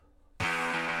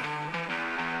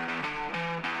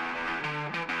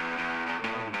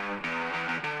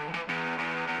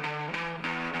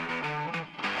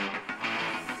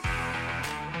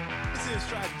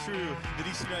true. The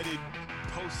DC United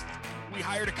post We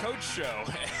Hired a Coach show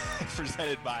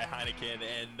presented by Heineken.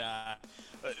 And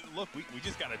look, we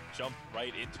just got to jump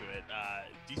right into it.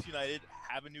 DC United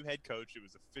have a new head coach. It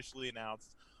was officially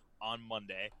announced on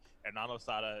Monday. Hernan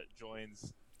Losada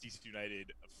joins DC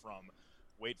United from,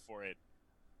 wait for it,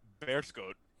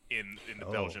 Beerschot in the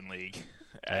Belgian league.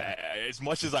 As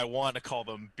much as I want to call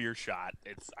them Beerschot,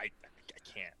 I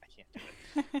can't do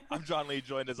it. I'm John Lee,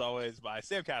 joined as always by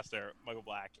Sam Castor, Michael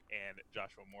Black, and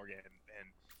Joshua Morgan. And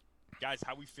guys,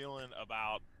 how we feeling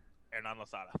about Hernan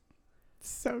Losada?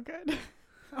 So good.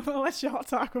 I'm gonna let y'all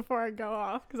talk before I go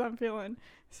off because I'm feeling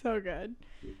so good.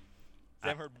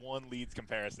 Sam heard one Leeds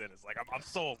comparison. It's like I'm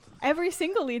sold. Every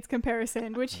single Leeds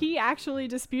comparison, which he actually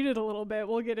disputed a little bit.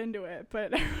 We'll get into it,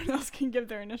 but everyone else can give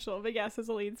their initial. But yes, as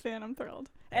a Leeds fan, I'm thrilled,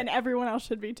 and everyone else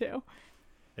should be too.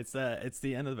 It's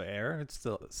the end of the era. It's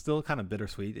still kind of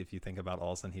bittersweet if you think about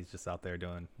Olsen. He's just out there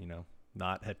doing,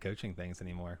 not head coaching things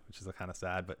anymore, which is kind of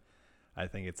sad. But I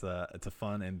think it's a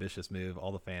fun, ambitious move.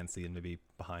 All the fans seem to be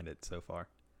behind it so far.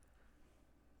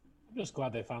 I'm just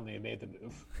glad they finally made the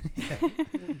move.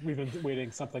 We've been waiting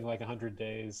something like 100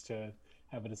 days to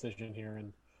have a decision here,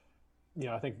 and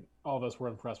I think all of us were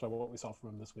impressed by what we saw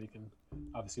from him this week. And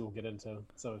obviously, we'll get into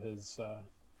some of his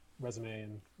resume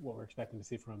and what we're expecting to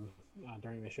see from him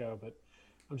during the show. But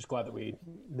I'm just glad that we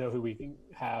know who we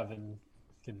have and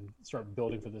can start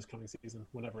building for this coming season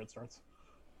whenever it starts.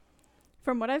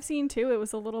 From what I've seen too, it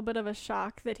was a little bit of a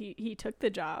shock that he took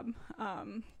the job.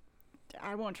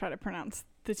 I won't try to pronounce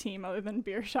the team other than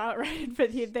Beerschot, right?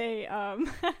 But they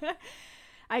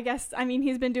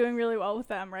he's been doing really well with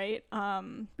them, right?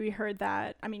 We heard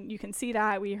that. You can see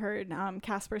that. We heard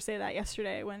Casper say that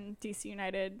yesterday when DC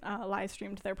United live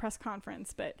streamed their press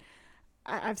conference. But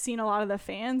I've seen a lot of the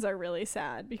fans are really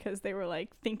sad because they were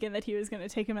thinking that he was going to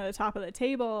take him at the top of the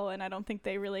table, and I don't think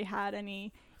they really had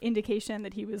any indication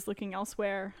that he was looking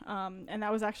elsewhere. And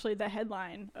that was actually the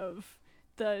headline of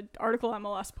the article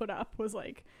MLS put up was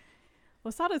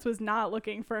Losada was not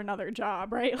looking for another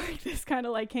job, right? This kind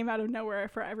of came out of nowhere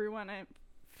for everyone, I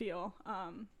feel,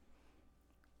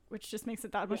 which just makes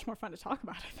it that much more fun to talk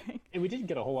about, I think. And we didn't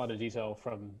get a whole lot of detail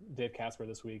from Dave Casper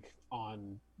this week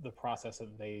on the process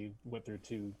that they went through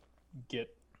to get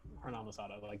Hernan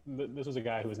Losada. This was a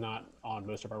guy who was not on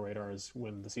most of our radars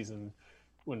when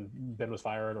Ben was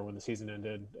fired or when the season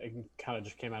ended. It kind of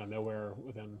just came out of nowhere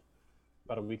within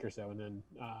about a week or so, and then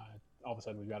all of a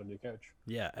sudden we've got a new coach.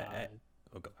 Yeah.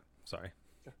 Sorry.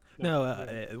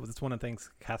 It's one of the things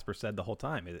Casper said the whole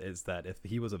time is that if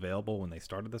he was available when they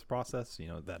started this process,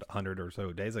 that 100 or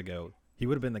so days ago, he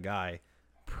would have been the guy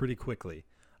pretty quickly.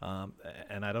 And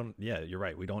you're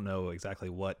right. We don't know exactly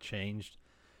what changed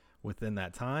within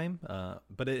that time.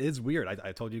 But it is weird.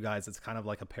 I told you guys, it's kind of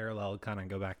like a parallel, kind of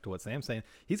go back to what Sam's saying.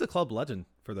 He's a club legend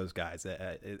for those guys.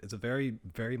 It's a very,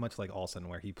 very much like Olsen,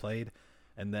 where he played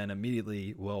and then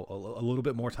immediately, a little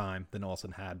bit more time than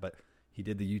Olsen had, but he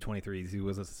did the U23s. He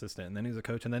was an assistant, and then he was a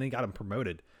coach, and then he got him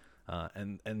promoted.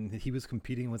 And he was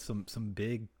competing with some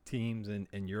big teams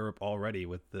in Europe already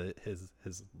with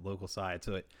his local side.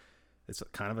 So it's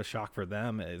kind of a shock for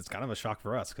them. It's kind of a shock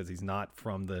for us because he's not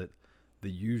from the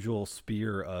usual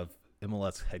sphere of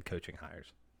MLS head coaching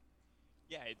hires.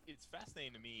 Yeah, it's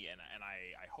fascinating to me, and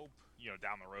I hope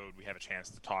down the road we have a chance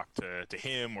to talk to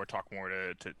him or talk more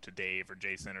to Dave or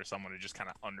Jason or someone to just kind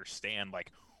of understand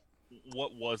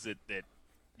what was it that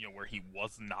where he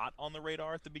was not on the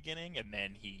radar at the beginning and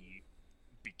then he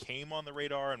became on the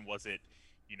radar, and was it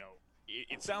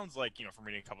it sounds like from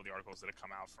reading a couple of the articles that have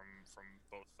come out from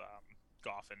both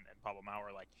Goff and Pablo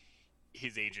Maurer,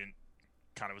 his agent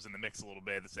kind of was in the mix a little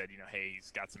bit that said, hey,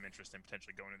 he's got some interest in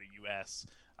potentially going to the U.S.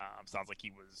 Sounds like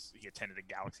he attended a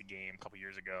Galaxy game a couple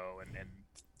years ago and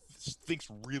thinks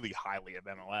really highly of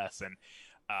MLS. And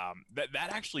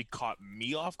that actually caught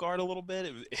me off guard a little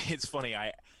bit. It's funny.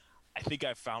 I think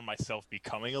I found myself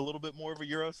becoming a little bit more of a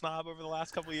Euro snob over the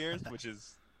last couple of years, which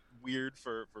is weird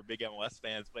for big MLS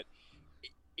fans. But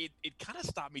it kind of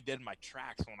stopped me dead in my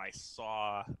tracks when I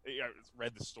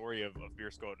read the story of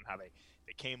Beerschot and how they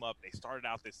came up. They started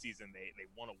out this season. They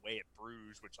won away at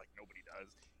Bruges, which nobody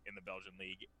does in the Belgian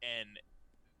league, and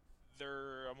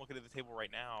I'm looking at the table right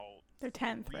now. They're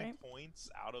 10th, 3 right? points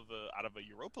out of a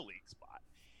Europa League spot,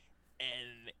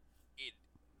 and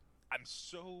I'm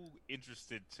so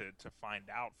interested to find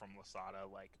out from Losada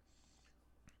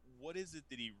what is it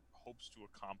that he hopes to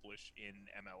accomplish in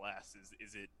MLS?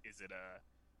 Is it a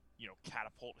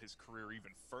catapult his career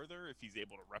even further if he's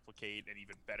able to replicate and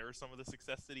even better some of the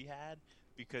success that he had?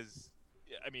 Because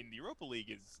the Europa League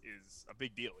is a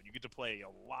big deal, and you get to play a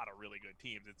lot of really good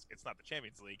teams. It's not the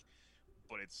Champions League,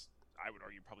 but it's I would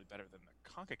argue, probably better than the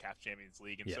CONCACAF Champions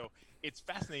League. And Yeah. so it's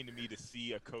fascinating to me to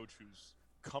see a coach who's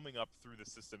coming up through the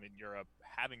system in Europe,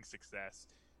 having success,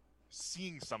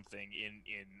 seeing something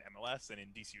in MLS and in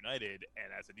DC United.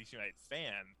 And as a DC United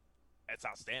fan, it's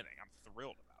outstanding. I'm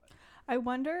thrilled about it. I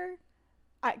wonder,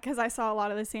 because I saw a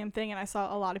lot of the same thing, and I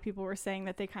saw a lot of people were saying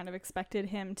that they kind of expected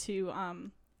him to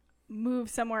move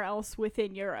somewhere else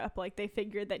within Europe. Like they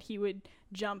figured that he would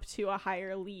jump to a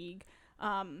higher league.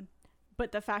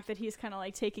 But the fact that he's kind of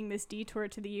like taking this detour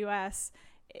to the U.S.,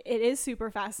 it is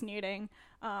super fascinating.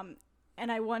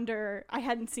 And I wonder, I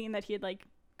hadn't seen that he had like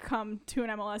come to an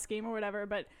MLS game or whatever,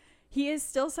 but he is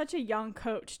still such a young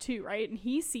coach too, right? And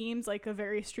he seems like a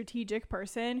very strategic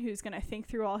person who's going to think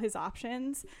through all his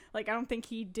options. Like, I don't think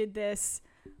he did this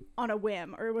on a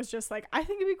whim, or it was just like, I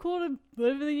think it'd be cool to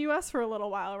live in the US for a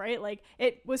little while, right? Like,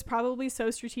 it was probably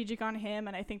so strategic on him.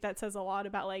 And I think that says a lot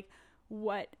about like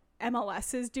what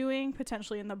MLS is doing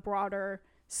potentially in the broader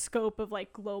scope of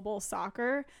like global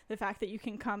soccer. The fact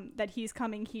that that he's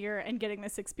coming here and getting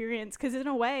this experience, because in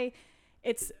a way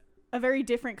it's a very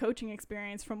different coaching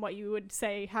experience from what you would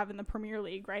say have in the Premier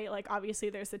League, right? Like obviously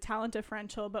there's the talent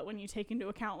differential, but when you take into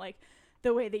account like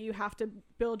the way that you have to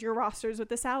build your rosters with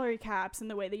the salary caps and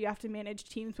the way that you have to manage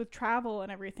teams with travel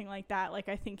and everything like that, like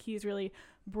I think he's really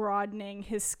broadening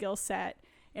his skill set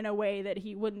in a way that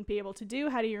he wouldn't be able to do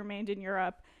had he remained in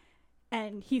Europe.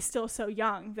 And he's still so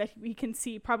young that we can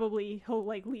see probably he'll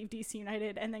like leave DC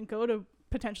United and then go to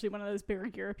potentially one of those bigger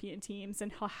European teams,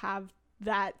 and he'll have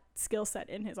that skill set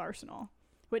in his arsenal,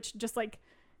 which just like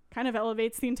kind of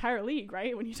elevates the entire league,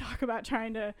 right? When you talk about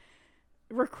trying to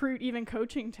recruit even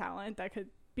coaching talent, that could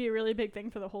be a really big thing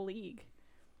for the whole league.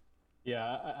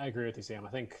 Yeah, I agree with you, Sam. I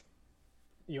think,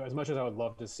 as much as I would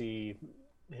love to see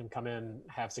him come in,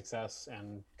 have success,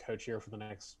 and coach here for the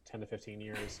next 10 to 15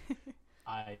 years,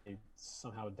 I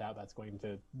somehow doubt that's going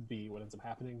to be what ends up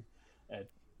happening.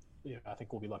 I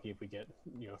think we'll be lucky if we get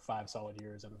 5 solid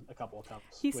years and a couple of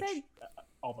cups. He said,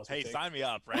 all of us hey, would sign me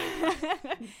up, right?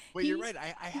 But you're right.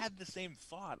 I had the same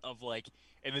thought of like,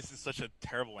 and this is such a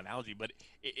terrible analogy, but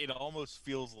it almost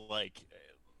feels like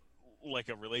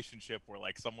a relationship where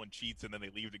like someone cheats and then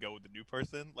they leave to go with the new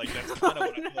person. Like that's kind of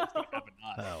what I feel is going to happen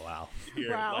to us. Oh wow!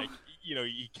 Here. Wow. Like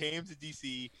he came to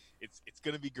DC. It's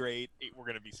going to be great. We're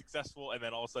going to be successful, and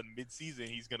then all of a sudden, mid-season,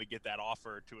 he's going to get that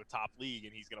offer to a top league,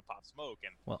 and he's going to pop smoke,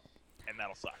 and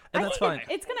that'll suck. And that's fine.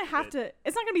 It's going to have to.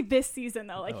 It's not going to be this season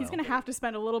though. Like Oh, he's well. going to have to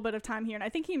spend a little bit of time here, and I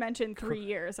think he mentioned 3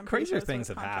 years. I'm pretty Crazier sure that's what his things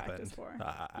have contract happened. is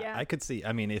for. Yeah. I could see.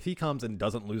 I mean, if he comes and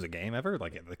doesn't lose a game ever,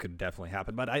 like it could definitely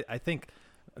happen. But I think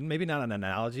maybe not an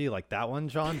analogy like that one,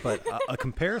 John, but a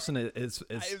comparison is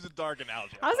It was a dark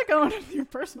analogy. How's it going with your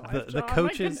personal life, the John? My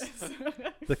coaches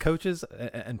goodness. the coaches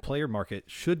and player market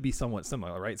should be somewhat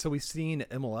similar, right? So we've seen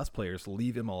MLS players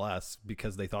leave MLS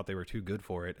because they thought they were too good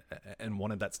for it and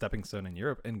wanted that stepping stone in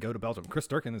Europe and go to Belgium. Chris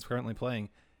Durkin is currently playing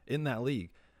in that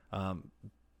league,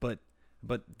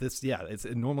 but this,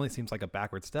 it normally seems like a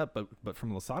backward step. But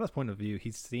from Losada's point of view,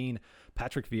 he's seen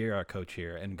Patrick Vieira coach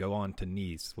here and go on to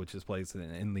Nice, which is plays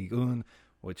in Ligue 1,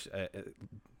 which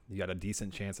you got a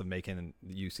decent chance of making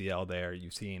UCL there.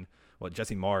 You've seen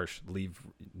Jesse Marsh leave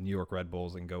New York Red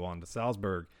Bulls and go on to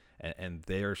Salzburg, and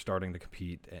they're starting to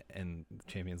compete in the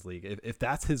Champions League. If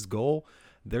that's his goal,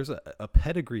 there's a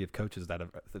pedigree of coaches that have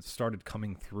started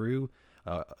coming through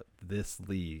this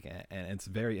league, and it's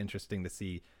very interesting to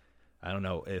see. I don't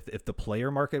know if the player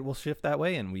market will shift that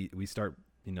way, and we start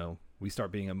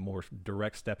being a more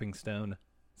direct stepping stone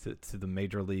to the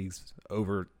major leagues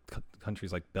over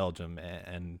countries like Belgium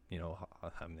and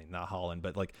I mean, not Holland,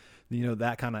 but like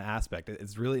that kind of aspect.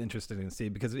 It's really interesting to see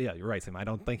because you're right, Sam. I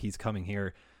don't think he's coming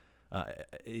here.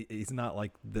 He's not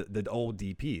like the old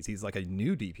DPs. He's like a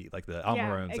new DP, like the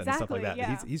Almirons and stuff like that.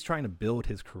 Yeah. He's trying to build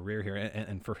his career here,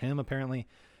 and for him apparently.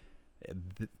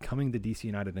 Coming to DC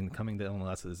United and coming to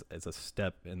MLS is a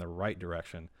step in the right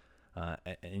direction,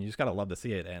 and you just gotta love to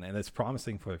see it, and it's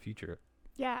promising for the future.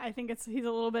 Yeah, I think he's a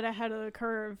little bit ahead of the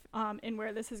curve in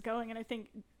where this is going, and I think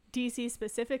DC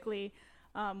specifically,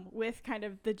 with kind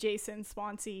of the Jason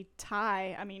Swansea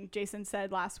tie. I mean, Jason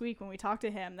said last week when we talked to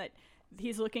him that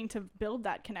he's looking to build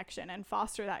that connection and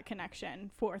foster that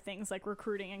connection for things like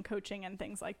recruiting and coaching and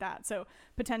things like that. So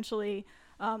potentially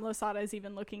Losada is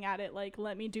even looking at it like,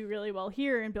 let me do really well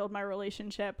here and build my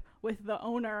relationship with the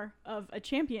owner of a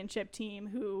championship team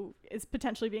who is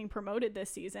potentially being promoted this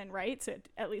season, right? So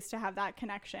at least to have that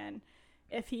connection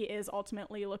if he is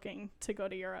ultimately looking to go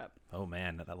to Europe. Oh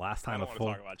man, the last I time don't want to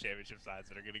talk about championship sides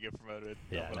that are going to get promoted.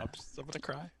 Yeah, but I'm going to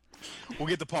cry. We'll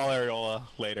get to Paul Areola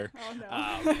later. Oh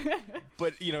no.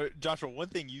 But Joshua, one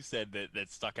thing you said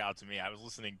that stuck out to me. I was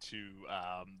listening to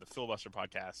the Filibuster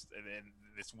podcast and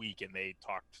this week, and they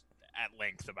talked at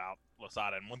length about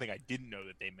Losada. And one thing I didn't know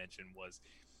that they mentioned was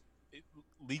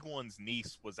League One's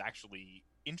Nice was actually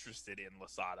interested in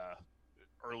Losada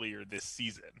earlier this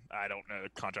season. I don't know,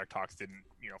 contract talks didn't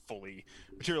fully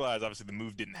materialize. Obviously the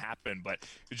move didn't happen, but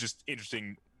it's just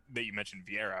interesting that you mentioned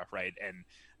Vieira, right? And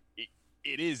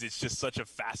it's just such a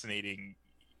fascinating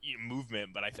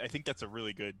movement, but I think that's a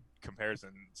really good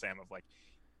comparison, Sam, of like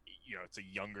it's a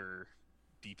younger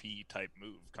DP type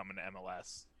move coming to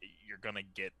MLS. You're gonna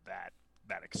get that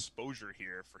exposure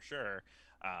here for sure.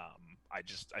 I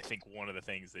think one of the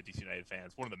things that DC United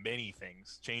fans, one of the many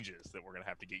changes that we're gonna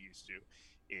have to get used to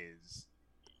is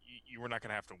you were not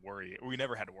gonna have to worry. We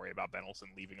never had to worry about Ben Olsen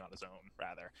leaving on his own.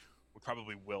 Rather, we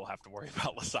probably will have to worry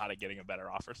about Losada getting a better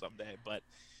offer someday. But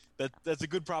that's a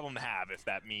good problem to have if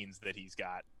that means that he's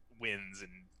got wins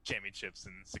and championships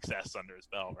and success under his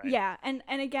belt, right? Yeah, and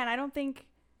again, I don't think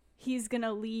he's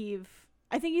gonna leave.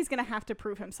 I think he's gonna have to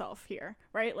prove himself here,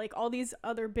 right? Like all these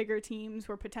other bigger teams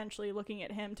were potentially looking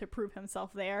at him to prove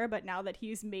himself there, but now that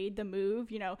he's made the move,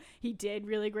 he did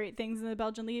really great things in the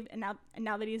Belgian league, and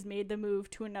now that he's made the move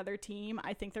to another team,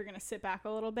 I think they're gonna sit back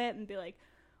a little bit and be like,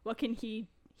 what can he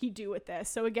do with this?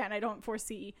 So again, I don't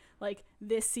foresee like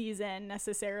this season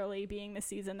necessarily being the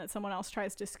season that someone else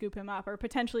tries to scoop him up, or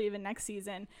potentially even next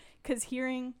season, because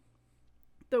hearing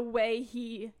the way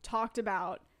he talked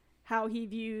about how he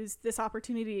views this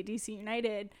opportunity at DC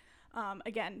United,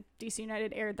 again, DC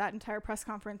United aired that entire press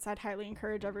conference. I'd highly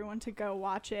encourage everyone to go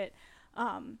watch it.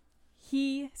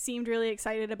 He seemed really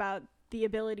excited about the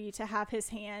ability to have his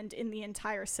hand in the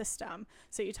entire system.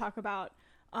 So you talk about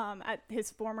at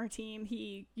his former team,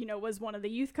 he, was one of the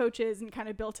youth coaches and kind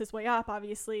of built his way up,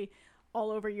 obviously, all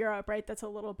over Europe, right? That's a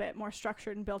little bit more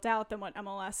structured and built out than what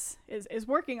MLS is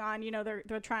working on.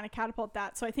 They're trying to catapult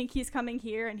that. So I think he's coming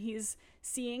here and he's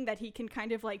seeing that he can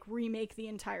kind of like remake the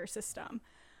entire system.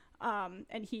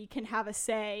 And he can have a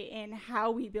say in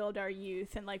how we build our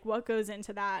youth and like what goes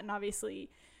into that. And obviously,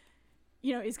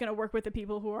 he's going to work with the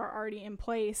people who are already in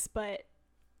place, but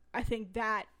I think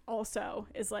that also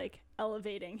is like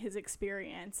elevating his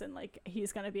experience, and like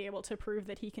he's going to be able to prove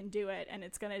that he can do it, and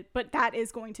but that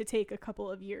is going to take a couple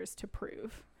of years to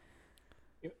prove.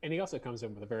 And he also comes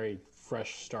in with a very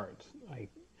fresh start.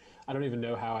 I don't even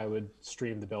know how I would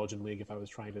stream the Belgian league if I was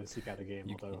trying to seek out a game,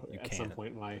 although at some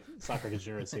point my soccer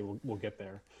degeneracy will get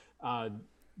there.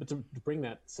 But to bring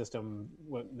that system,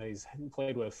 what he's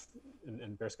played with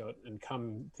in Beerschot, and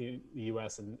come to the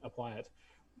U.S. and apply it,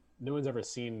 no one's ever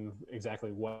seen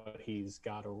exactly what he's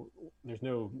got, or there's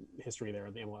no history there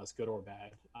in the MLS, good or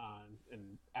bad. And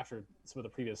after some of the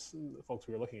previous folks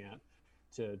we were looking at,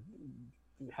 to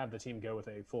have the team go with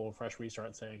a full, fresh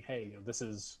restart, saying, "Hey, this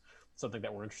is something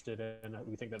that we're interested in.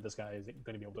 We think that this guy is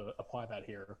going to be able to apply that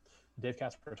here." Dave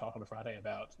Casper talked on Friday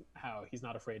about how he's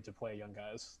not afraid to play young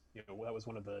guys. That was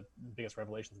one of the biggest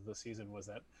revelations of this season, was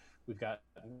that we've got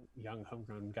young,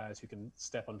 homegrown guys who can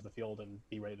step onto the field and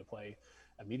be ready to play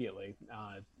immediately.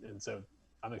 And so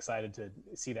I'm excited to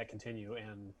see that continue.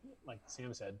 And like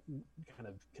Sam said, kind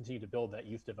of continue to build that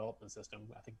youth development system.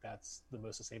 I think that's the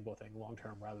most sustainable thing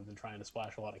long-term, rather than trying to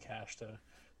splash a lot of cash to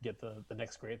get the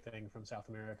next great thing from South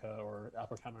America or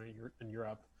up and coming in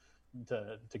Europe.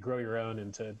 To grow your own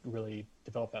and to really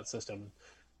develop that system.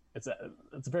 It's a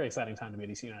very exciting time to be a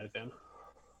DC United fan.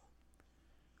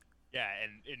 Yeah,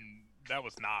 and that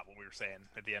was not what we were saying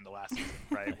at the end of last season,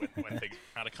 right? when things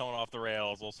were kind of coming off the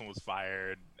rails, Olsen was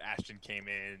fired, Ashton came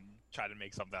in, tried to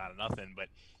make something out of nothing. But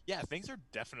yeah, things are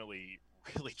definitely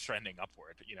really trending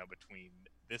upward, between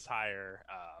this hire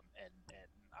and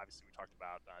obviously we talked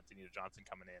about Danita Johnson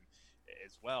coming in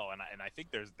as well. And I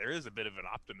think there is a bit of an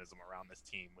optimism around this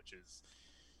team, which is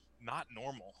not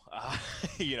normal,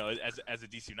 as a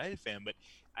DC United fan. But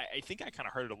I think I kind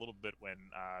of heard it a little bit when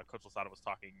Coach Losada was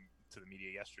talking to the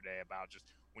media yesterday about just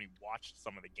when he watched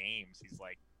some of the games, he's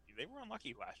like, they were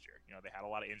unlucky last year. They had a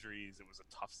lot of injuries. It was a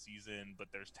tough season, but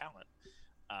there's talent.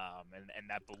 And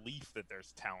that belief that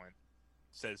there's talent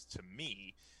says to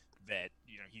me that,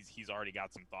 he's already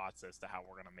got some thoughts as to how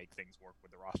we're going to make things work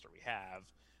with the roster we have.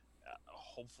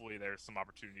 Hopefully there's some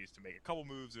opportunities to make a couple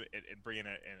moves and bring in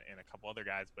a couple other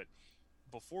guys. But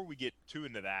before we get too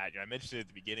into that, I mentioned it at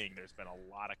the beginning, there's been a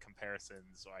lot of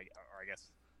comparisons, or I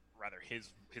guess rather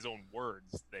his own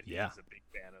words that he's a big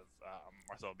fan of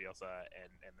Marcelo Bielsa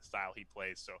and the style he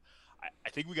plays. So I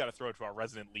think we got to throw it to our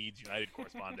resident Leeds United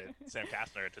correspondent Sam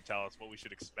Kastner to tell us what we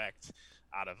should expect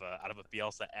out of a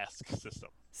Bielsa-esque system.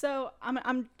 So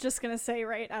I'm just gonna say,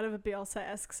 right, out of a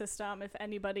Bielsa-esque system, if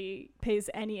anybody pays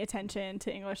any attention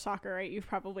to English soccer, right, you've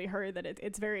probably heard that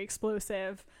it's very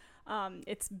explosive.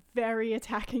 It's very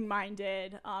attacking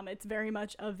minded. It's very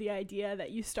much of the idea that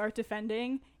you start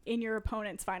defending in your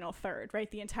opponent's final third, right?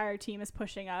 The entire team is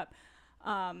pushing up.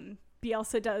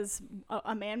 Bielsa does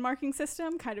a man marking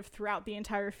system kind of throughout the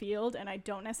entire field, and I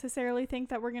don't necessarily think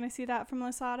that we're going to see that from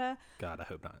Losada. God, I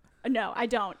hope not. No, I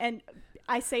don't. And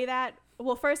I say that,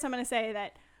 well, first I'm going to say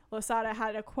that Losada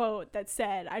had a quote that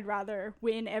said, "I'd rather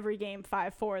win every game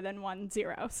 5-4 than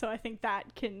 1-0." So I think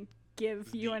that can give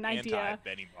you an idea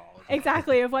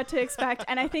exactly of what to expect.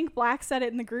 And I think Black said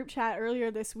it in the group chat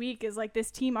earlier this week, is like,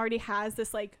 this team already has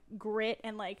this like grit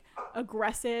and like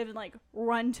aggressive and like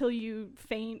run till you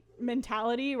faint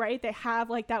mentality, right? They have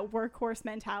like that workhorse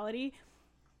mentality,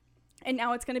 and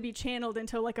now it's going to be channeled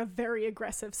into like a very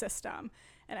aggressive system,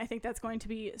 and I think that's going to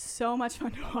be so much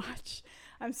fun to watch.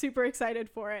 I'm super excited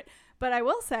for it. But I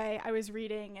will say, I was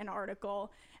reading an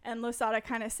article, and Losada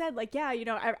kind of said, like, yeah, you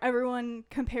know, everyone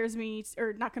compares me,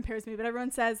 or not compares me, but everyone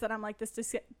says that I'm like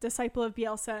this disciple of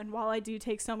Bielsa. And while I do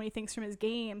take so many things from his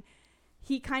game,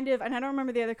 he kind of, and I don't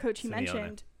remember the other coach he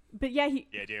mentioned, but yeah,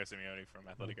 Diego Simeone from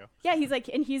Atletico. Yeah, he's like,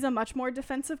 and he's a much more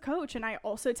defensive coach. And I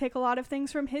also take a lot of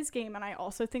things from his game. And I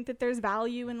also think that there's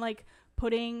value in like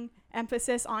putting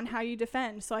emphasis on how you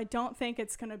defend. So I don't think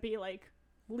it's going to be like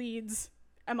Leeds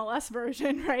MLS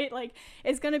version, right? Like,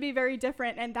 it's going to be very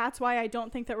different, and that's why I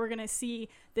don't think that we're going to see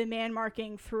the man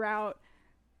marking throughout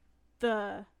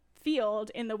the field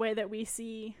in the way that we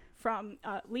see from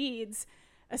Leeds,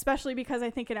 especially because I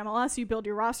think in MLS you build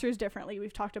your rosters differently.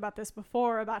 We've talked about this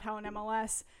before, about how in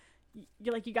MLS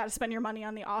you got to spend your money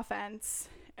on the offense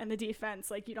and the defense.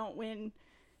 Like, you don't win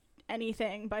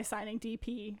anything by signing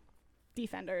DP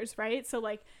defenders, right? So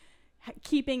like,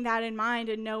 keeping that in mind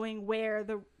and knowing where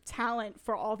the talent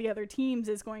for all the other teams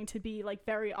is going to be like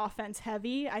very offense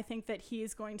heavy, I think that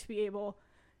he's going to be able,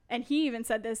 and he even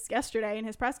said this yesterday in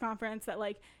his press conference, that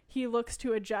like he looks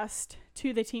to adjust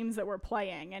to the teams that we're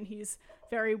playing, and he's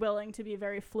very willing to be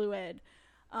very fluid.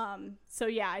 So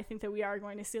yeah, I think that we are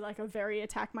going to see like a very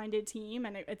attack minded team,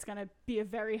 and it's going to be a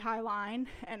very high line,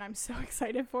 and I'm so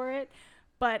excited for it.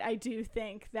 But I do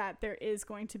think that there is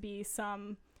going to be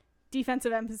some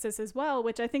defensive emphasis as well,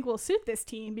 which I think will suit this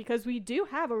team, because we do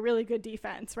have a really good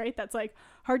defense, right? That's like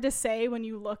hard to say when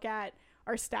you look at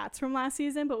our stats from last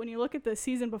season, but when you look at the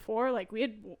season before, like, we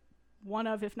had one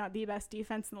of, if not the best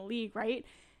defense in the league, right?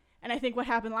 And I think what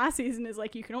happened last season is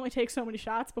like, you can only take so many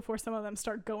shots before some of them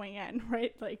start going in,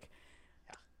 right? Like,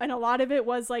 and a lot of it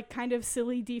was like kind of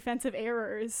silly defensive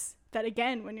errors that,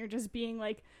 again, when you're just being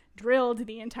like drilled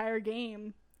the entire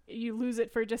game, you lose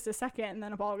it for just a second and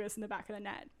then a ball goes in the back of the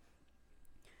net.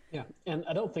 Yeah, and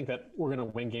I don't think that we're going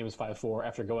to win games 5-4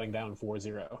 after going down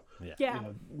 4-0. Yeah. You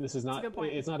know, this is not,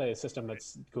 it's not a system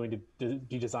that's going to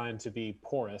be designed to be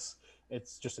porous.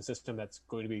 It's just a system that's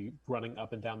going to be running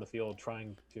up and down the field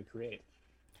trying to create.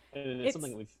 And it's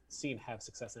something that we've seen have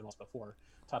success in MLS before.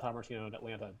 Tata Martino in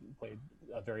Atlanta played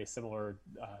a very similar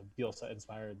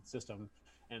Bielsa-inspired system,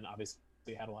 and obviously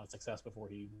had a lot of success before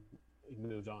he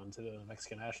moved on to the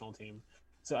Mexican national team.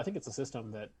 So I think it's a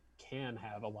system that can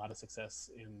have a lot of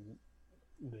success in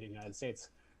the United States.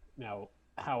 Now,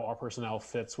 how our personnel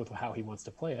fits with how he wants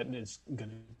to play it, and it's going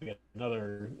to be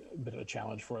another bit of a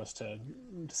challenge for us to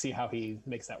see how he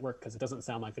makes that work, because it doesn't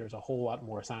sound like there's a whole lot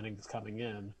more signings coming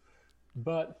in.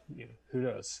 But you know, who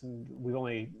knows? We've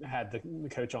only had the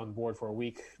coach on board for a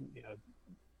week. You know,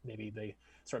 maybe they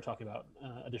start talking about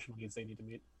additional needs they need to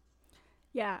meet.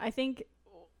 Yeah, I think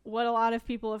what a lot of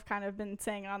people have kind of been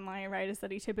saying online, right, is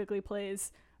that he typically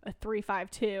plays a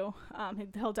 3-5-2.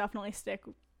 He'll definitely stick,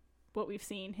 what we've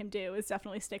seen him do is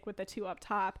definitely stick with the two up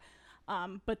top.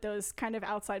 But those kind of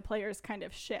outside players kind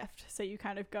of shift. So you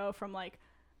kind of go from like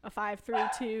a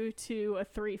 5-3-2 to a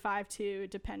 3-5-2,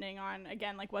 depending on,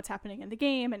 again, like what's happening in the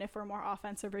game and if we're more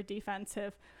offensive or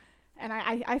defensive. And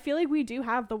I feel like we do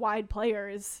have the wide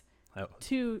players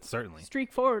to certainly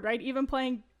streak forward, right? Even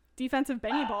playing defensive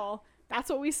Benny ball, that's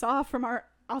what we saw from our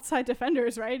outside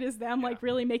defenders, right? Is them like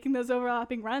really making those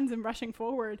overlapping runs and rushing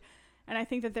forward. And I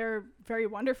think that they're very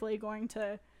wonderfully going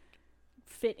to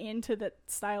fit into the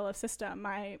style of system.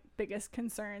 My biggest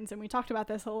concerns, and we talked about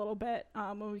this a little bit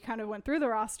when we kind of went through the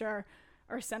roster,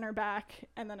 our center back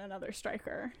and then another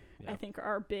striker. I think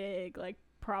are big like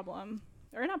problem,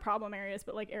 or not problem areas,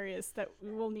 but like areas that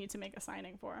we will need to make a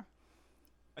signing for.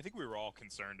 I think we were all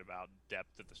concerned about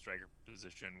depth at the striker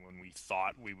position when we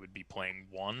thought we would be playing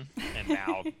one, and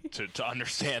now to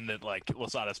understand that like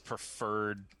Losada's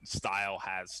preferred style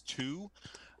has two,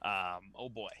 oh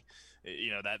boy,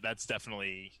 that's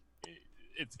definitely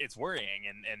it's worrying,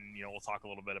 and we'll talk a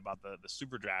little bit about the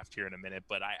super draft here in a minute,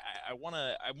 but I want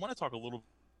to talk a little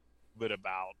bit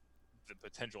about the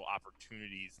potential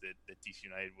opportunities that DC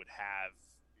United would have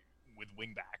with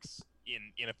wingbacks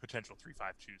in a potential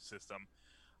 3-5-2 system.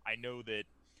 I know that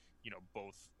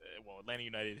both Atlanta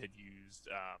United had used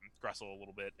Gressel a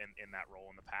little bit in that role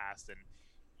in the past, and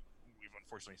we've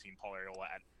unfortunately seen Paul Arriola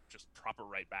at just proper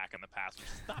right back in the past, which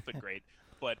has not been great.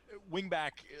 But wing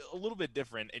back a little bit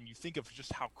different, and you think of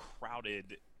just how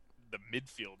crowded the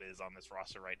midfield is on this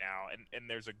roster right now, and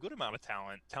there's a good amount of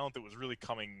talent that was really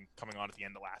coming on at the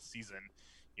end of last season.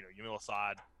 Yamil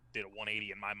Asad did a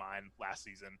 180 in my mind last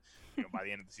season. By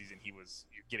the end of the season, he was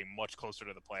getting much closer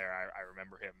to the player I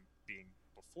remember him being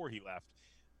before he left.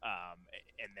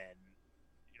 And then,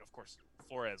 of course,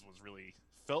 Flores was really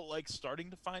felt like starting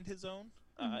to find his own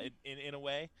in a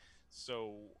way.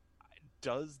 So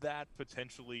does that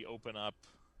potentially open up,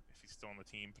 if he's still on the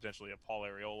team, potentially a Paul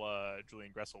Arriola,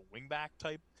 Julian Gressel wingback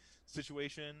type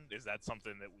situation? Is that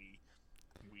something that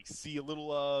we see a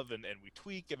little of and we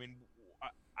tweak? I mean,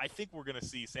 I think we're going to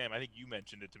see, Sam, I think you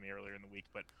mentioned it to me earlier in the week,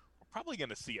 but we're probably going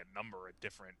to see a number of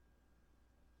different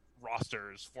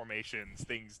rosters, formations,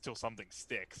 things till something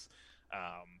sticks.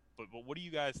 But what do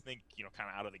you guys think, kind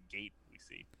of out of the gate we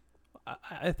see?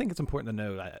 I think it's important to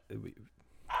know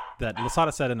that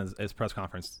Losada said in his press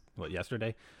conference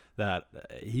yesterday that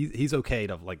he's okay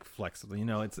to like flex.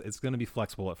 It's going to be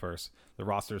flexible at first. The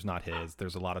roster's not his.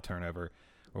 There's a lot of turnover.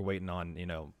 We're waiting on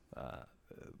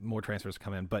more transfers to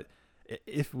come in. But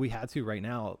if we had to right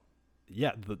now,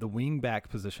 the wing back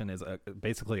position is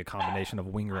basically a combination of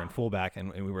winger and fullback,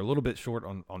 and we were a little bit short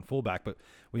on fullback, but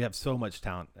we have so much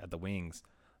talent at the wings.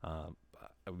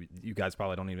 You guys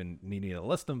probably don't even need me to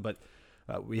list them, but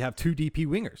we have 2 DP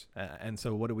wingers, and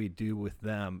so what do we do with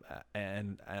them?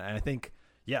 And I think,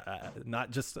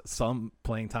 not just some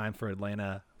playing time for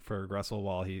Atlanta for Gressel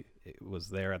while he was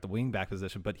there at the wingback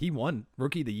position, but he won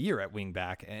Rookie of the Year at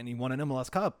wingback, and he won an MLS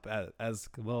Cup as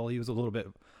well. He was a little bit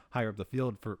higher up the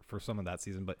field for some of that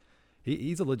season, but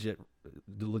he's a legit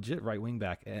right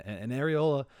wingback. And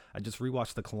Arriola, I just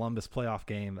rewatched the Columbus playoff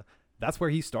game. That's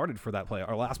where he started for that play.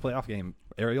 Our last playoff game,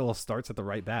 Arriola starts at the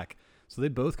right back. So they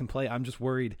both can play. I'm just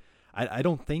worried. I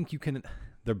don't think you can.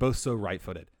 They're both so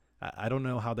right-footed. I don't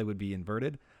know how they would be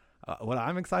inverted. What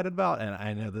I'm excited about, and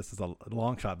I know this is a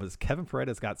long shot, but is Kevin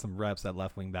Paredes got some reps at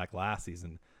left wing back last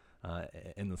season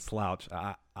in the slouch.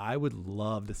 I would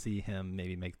love to see him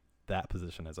maybe make that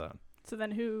position his own. So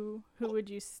then who would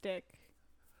you stick?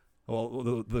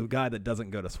 Well, the guy that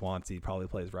doesn't go to Swansea probably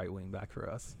plays right wing back for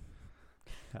us.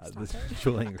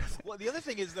 Well, the other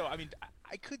thing is, though, I mean,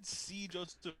 I could see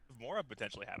Joseph Mora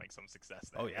potentially having some success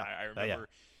there. Oh, yeah. I remember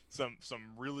some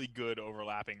really good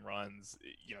overlapping runs.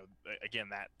 Again,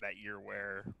 that year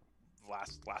where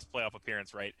last playoff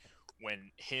appearance, right,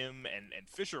 when him and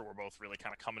Fisher were both really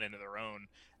kind of coming into their own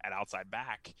at outside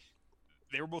back.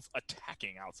 They were both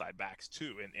attacking outside backs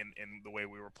too in the way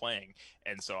we were playing,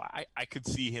 and so I could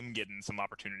see him getting some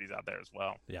opportunities out there as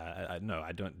well. Yeah,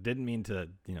 I didn't mean to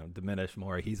diminish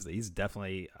more. He's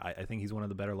definitely, I think he's one of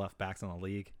the better left backs in the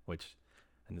league,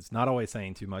 and it's not always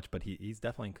saying too much, but he's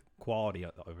definitely quality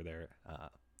over there.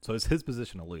 So it's his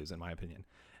position to lose, in my opinion.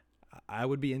 I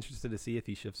would be interested to see if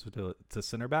he shifts to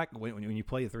center back when you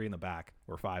play 3 in the back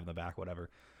or 5 in the back, whatever.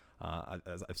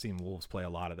 As I've seen Wolves play a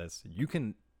lot of this, you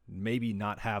can maybe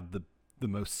not have the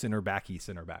most center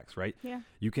backs, right? Yeah.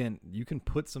 You can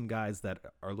put some guys that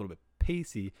are a little bit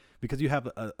pacey because you have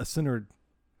a center,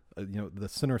 the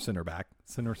center back,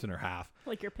 center half.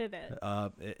 Like your pivot.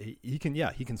 He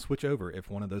can switch over if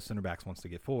one of those center backs wants to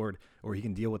get forward, or he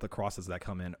can deal with the crosses that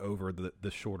come in over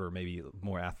the shorter, maybe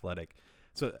more athletic.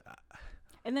 So.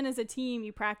 And then as a team,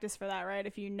 you practice for that, right?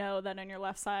 If you know that on your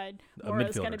left side, Mora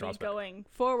is going to be going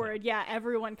forward,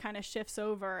 everyone kind of shifts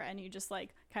over, and you just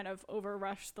like kind of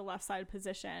overrush the left side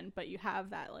position, but you have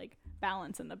that like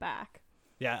balance in the back.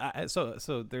 Yeah.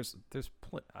 So there's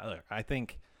I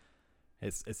think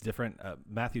it's different.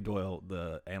 Matthew Doyle,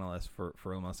 the analyst for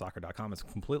OmaSoccer.com, has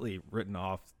completely written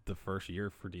off the first year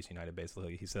for DC United.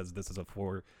 Basically, he says this is a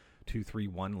 4-2-3-1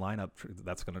 lineup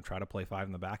that's going to try to play 5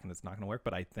 in the back, and it's not going to work.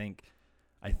 But I think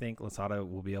Losada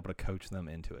will be able to coach them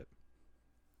into it.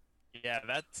 Yeah,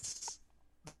 that's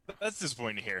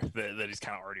disappointing to hear that he's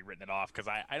kind of already written it off, because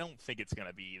I don't think it's going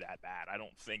to be that bad. I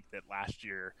don't think that last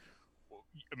year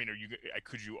I mean,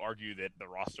 could you argue that the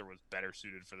roster was better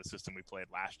suited for the system we played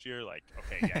last year? Like,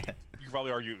 okay, yeah, you could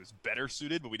probably argue it was better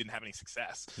suited, but we didn't have any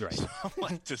success. Right. So,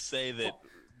 like, to say that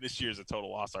this year's a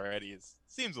total loss already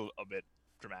seems a bit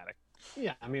dramatic.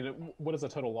 Yeah, I mean, what is a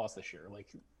total loss this year? Like,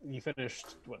 you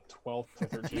finished, 12th or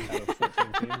 13th out of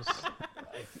 14 teams?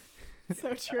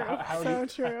 So true.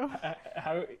 True.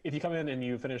 How if you come in and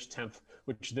you finish 10th,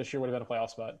 which this year would have been a playoff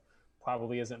spot,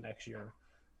 probably isn't next year.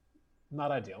 Not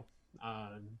ideal.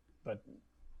 But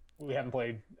we haven't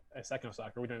played a second of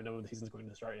soccer. We don't even know when the season's going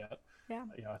to start yet. Yeah.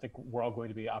 I think we're all going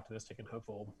to be optimistic and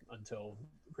hopeful until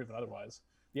proven otherwise.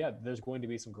 Yeah, there's going to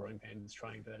be some growing pains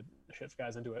trying to shift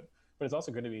guys into it. But it's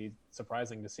also going to be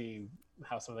surprising to see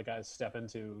how some of the guys step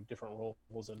into different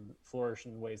roles and flourish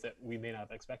in ways that we may not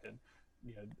have expected.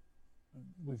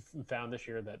 We've found this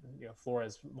year that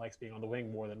Flores likes being on the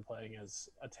wing more than playing as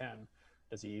a 10.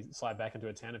 Does he slide back into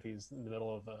a 10 if he's in the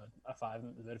middle of a 5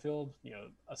 in the midfield?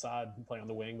 Assad playing on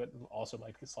the wing, but also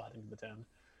like sliding to the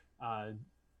 10.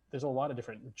 There's a lot of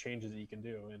different changes that you can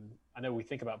do, and I know we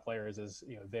think about players as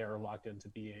they're locked into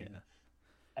being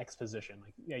X position.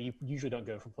 Like, you usually don't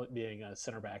go from being a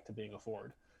center back to being a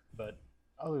forward, but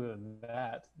other than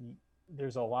that,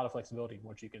 there's a lot of flexibility in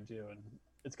what you can do, and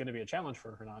it's going to be a challenge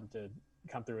for Hernan to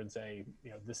come through and say,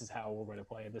 this is how we're going to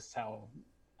play. This is how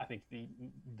I think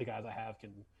the guys I have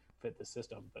can fit this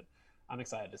system. But I'm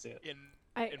excited to see it.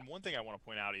 And one thing I want to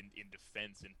point out in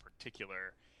defense in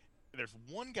particular, there's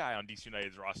one guy on DC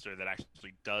United's roster that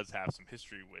actually does have some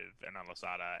history with Hernan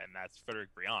Losada, and that's Frederic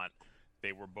Briant.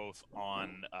 They were both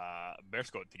on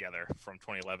Beerschot together from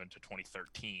 2011 to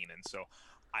 2013. And so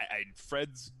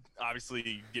Fred's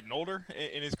obviously getting older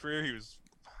in his career.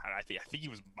 I think he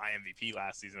was my MVP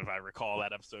last season, if I recall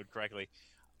that episode correctly.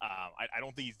 I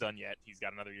don't think he's done yet. He's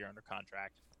got another year under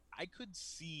contract. I could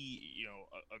see,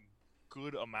 a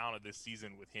good amount of this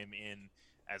season with him in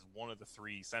as one of the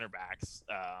 3 center backs,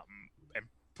 and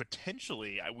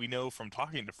potentially, we know from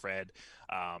talking to Fred,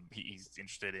 he's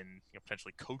interested in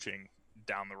potentially coaching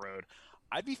down the road.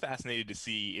 I'd be fascinated to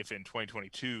see if in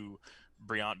 2022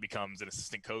 Briant becomes an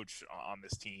assistant coach on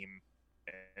this team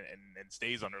and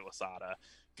stays under Losada,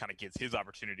 kind of gets his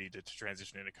opportunity to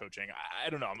transition into coaching. I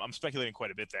don't know. I'm speculating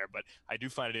quite a bit there, but I do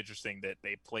find it interesting that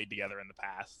they played together in the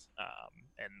past.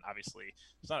 And obviously,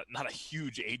 there's not a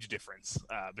huge age difference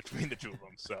between the two of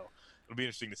them. So it'll be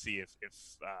interesting to see if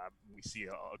we see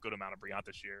a good amount of Briant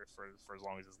this year for as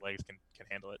long as his legs can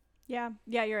handle it. Yeah,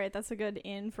 you're right. That's a good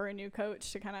in for a new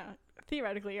coach to kind of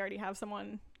theoretically already have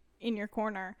someone in your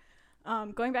corner.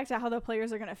 Going back to how the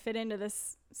players are going to fit into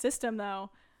this system, though,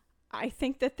 I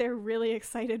think that they're really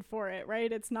excited for it,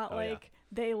 right? It's not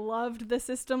they loved the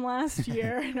system last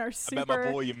year and are super... I bet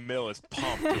my boy Emil is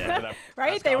pumped.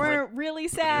 Right? They weren't really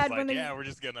sad when they... Yeah, we're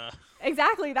just going to...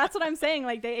 Exactly. That's what I'm saying.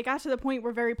 Like, it got to the point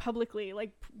where very publicly,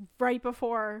 like, right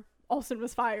before Olsen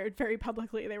was fired, very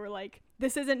publicly, they were like,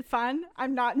 this isn't fun.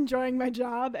 I'm not enjoying my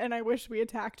job, and I wish we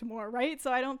attacked more, right?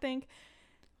 So I don't think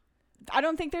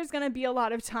there's going to be a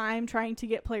lot of time trying to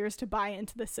get players to buy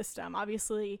into the system.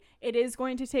 Obviously, it is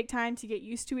going to take time to get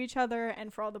used to each other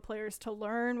and for all the players to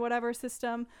learn whatever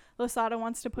system Losada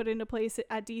wants to put into place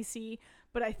at DC.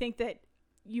 But I think that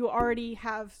you already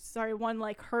have, one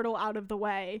hurdle out of the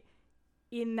way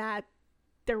in that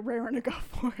they're raring to go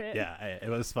for it. Yeah, it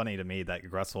was funny to me that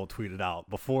Gressel tweeted out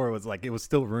before it was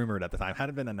still rumored at the time,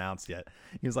 hadn't been announced yet.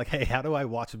 He was like, "Hey, how do I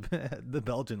watch the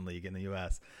Belgian league in the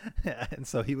U.S.?" And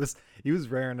so he was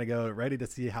raring to go, ready to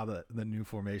see how the new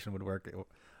formation would work,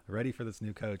 ready for this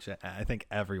new coach. I think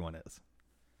everyone is.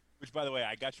 Which, by the way,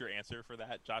 I got your answer for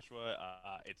that, Joshua.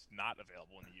 It's not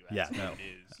available in the U.S. Yeah, no. It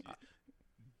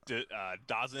is.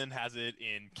 Dawson has it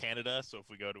in Canada, so if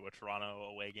we go to a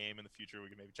Toronto away game in the future, we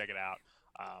can maybe check it out.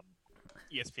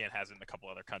 ESPN has it in a couple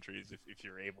other countries if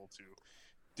you're able to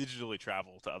digitally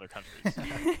travel to other countries.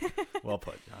 Well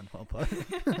put, John. Well put.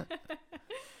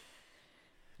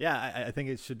 Yeah, I think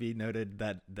it should be noted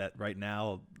that right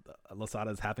now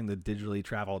Losada is having to digitally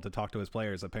travel to talk to his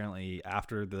players. Apparently,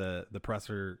 after the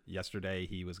presser yesterday,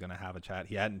 he was going to have a chat.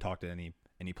 He hadn't talked to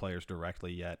any players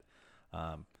directly yet.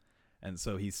 And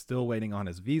so he's still waiting on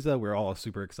his visa. We're all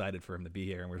super excited for him to be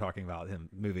here, and we're talking about him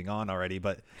moving on already.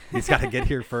 But he's got to get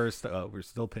here first. We're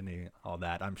still pending all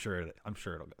that. I'm sure it'll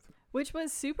go through. Which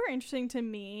was super interesting to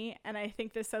me, and I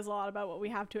think this says a lot about what we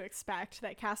have to expect.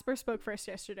 That Casper spoke first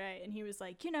yesterday, and he was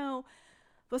like,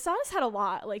 Losada's had a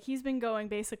lot. Like, he's been going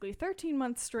basically 13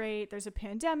 months straight. There's a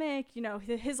pandemic.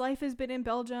 His life has been in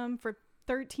Belgium for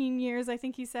 13 years, I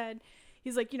think he said.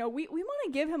 He's like, we want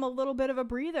to give him a little bit of a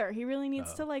breather. He really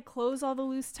needs to close all the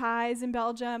loose ties in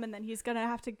Belgium, and then he's going to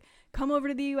have to come over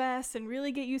to the U.S. and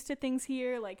really get used to things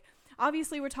here. Like,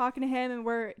 obviously we're talking to him and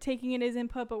we're taking in his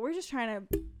input, but we're just trying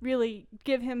to really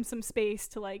give him some space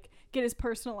to like get his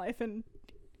personal life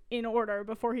in order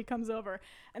before he comes over.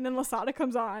 And then Losada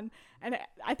comes on, and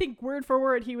I think word for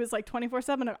word he was like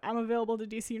 24/7, I'm available to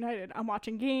DC United. I'm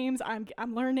watching games,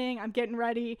 I'm learning, I'm getting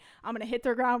ready, I'm gonna hit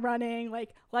their ground running,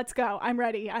 like, let's go, I'm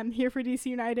ready, I'm here for DC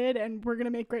United, and we're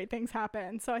gonna make great things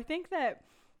happen. So I think that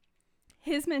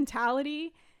his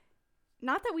mentality,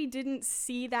 not that we didn't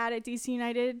see that at DC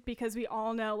United, because we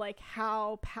all know like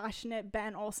how passionate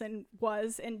Ben Olsen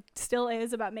was and still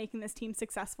is about making this team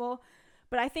successful,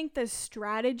 but I think the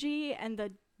strategy and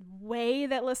the way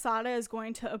that Losada is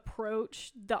going to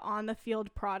approach the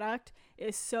on-the-field product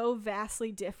is so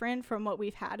vastly different from what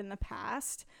we've had in the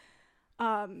past.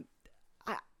 I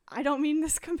don't mean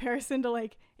this comparison to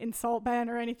like insult Ben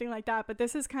or anything like that, but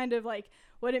this is kind of like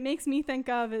what it makes me think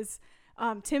of is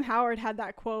Tim Howard had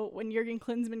that quote when Jurgen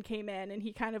Klinsmann came in and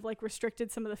he kind of like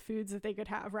restricted some of the foods that they could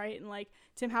have, right? And like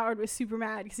Tim Howard was super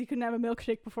mad because he couldn't have a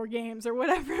milkshake before games or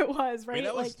whatever it was, right? I mean,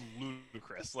 that like, was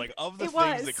ludicrous. Like, of the things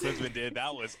was. that Klinsmann did,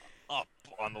 that was up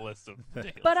on the list of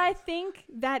ridiculous. But I think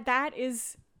that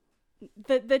is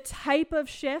the type of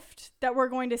shift that we're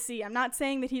going to see. I'm not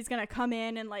saying that he's going to come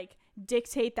in and like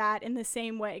dictate that in the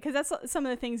same way, because that's some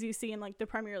of the things you see in like the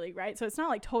Premier League, right? So it's not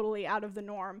like totally out of the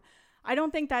norm. I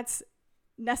don't think that's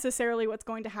necessarily what's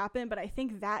going to happen, but I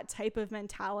think that type of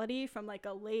mentality from like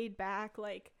a laid back,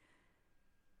 like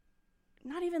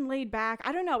not even laid back,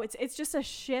 I don't know, it's just a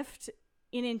shift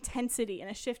in intensity and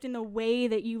a shift in the way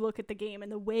that you look at the game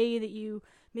and the way that you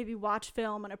maybe watch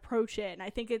film and approach it. And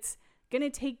I think it's going to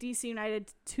take DC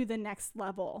United to the next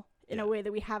level in a way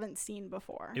that we haven't seen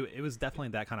before. It was definitely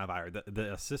that kind of hire.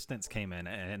 The assistants came in,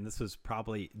 and this was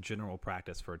probably general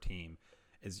practice for a team,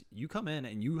 is you come in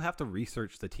and you have to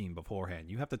research the team beforehand.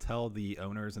 You have to tell the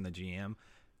owners and the GM,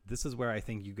 this is where I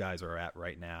think you guys are at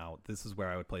right now. This is where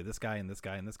I would play this guy and this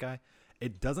guy and this guy.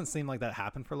 It doesn't seem like that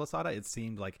happened for Losada. It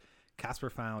seemed like Casper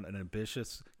found an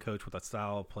ambitious coach with a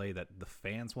style of play that the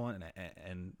fans want,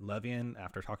 and Levian,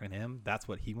 after talking to him, that's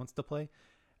what he wants to play.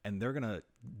 And they're going to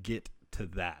get to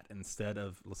that instead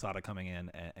of Losada coming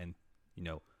in and you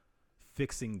know,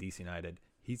 fixing DC United.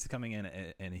 He's coming in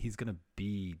and he's going to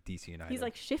be DC United. He's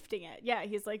like shifting it. Yeah,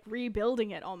 he's like rebuilding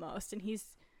it almost. And he's,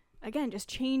 again, just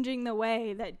changing the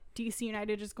way that DC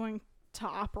United is going to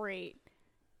operate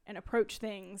and approach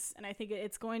things. And I think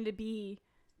it's going to be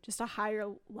just a higher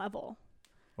level.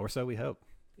 Or so we hope.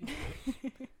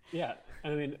 Yeah,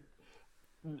 and I mean,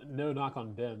 no knock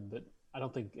on Ben, but I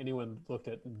don't think anyone looked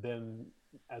at Ben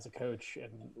as a coach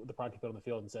and the product he put on the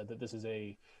field and said that this is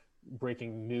a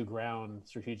breaking new ground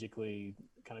strategically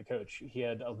kind of coach. He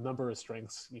had a number of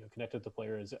strengths, you know, connected to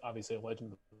players, obviously a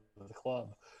legend of the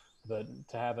club, but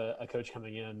to have a coach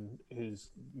coming in who's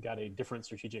got a different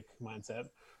strategic mindset,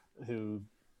 who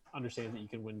understands that you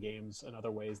can win games in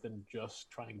other ways than just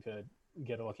trying to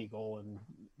get a lucky goal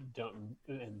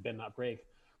and bend not break.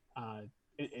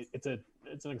 It's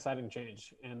an exciting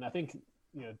change. And I think,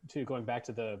 you know, to going back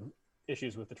to the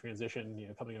issues with the transition, you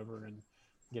know, coming over and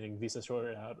getting visa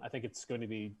sorted out, I think it's going to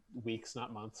be weeks,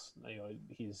 not months. You know,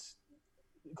 he's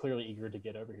clearly eager to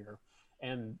get over here.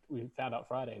 And we found out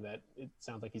Friday that it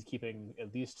sounds like he's keeping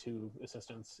at least two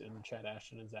assistants, and Chad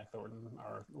Ashton and Zach Thornton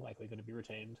are likely going to be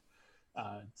retained.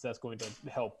 So that's going to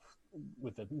help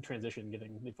with the transition,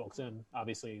 getting the folks in.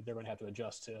 Obviously, they're going to have to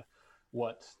adjust to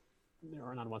what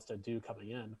Hernan wants to do coming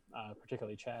in,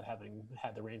 particularly Chad having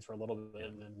had the reins for a little bit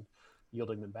and then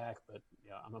yielding them back. But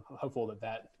yeah, I'm hopeful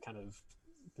that kind of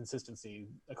consistency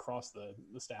across the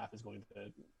staff is going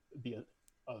to be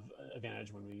of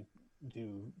advantage when we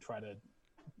do try to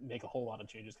make a whole lot of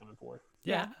changes coming forward.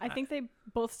 Yeah, I think they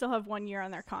both still have 1 year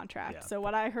on their contract. Yeah. So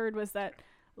what I heard was that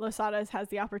Losada has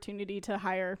the opportunity to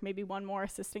hire maybe one more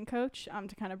assistant coach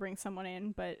to kind of bring someone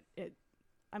in. But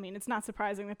it's not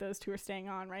surprising that those two are staying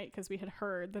on, right? Because we had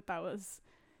heard that was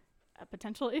a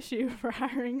potential issue for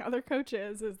hiring other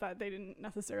coaches, is that they didn't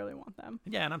necessarily want them.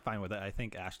 Yeah, and I'm fine with it. I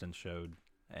think Ashton showed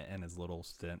in his little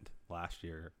stint last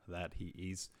year that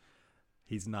he's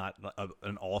not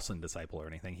an Olsen disciple or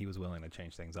anything. He was willing to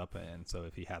change things up, and so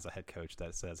if he has a head coach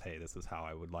that says, hey, this is how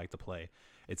I would like to play,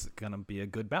 it's going to be a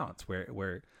good balance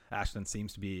where Ashton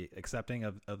seems to be accepting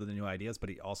of the new ideas, but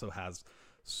he also has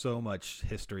so much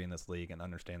history in this league and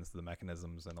understands the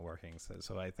mechanisms and the workings.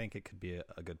 So I think it could be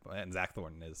a good, and Zach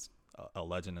Thornton is a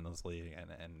legend in this league,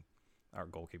 and our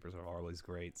goalkeepers are always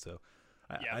great. So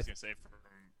I was going to say, from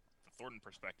the Thornton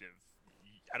perspective,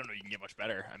 I don't know you can get much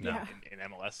better. I mean, in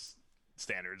MLS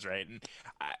standards, right? And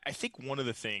I think one of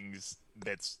the things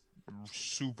that's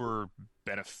super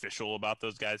beneficial about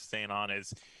those guys staying on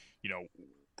is, you know,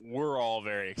 we're all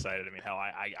very excited. I mean, hell,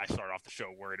 I started off the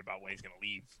show worried about when he's going to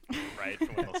leave, right?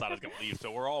 When Losada's going to leave.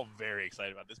 So we're all very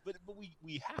excited about this. But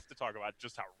we have to talk about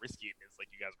just how risky it is, like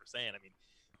you guys were saying. I mean,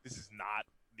 this is not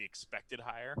the expected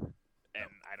hire, and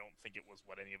I don't think it was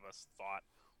what any of us thought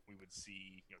we would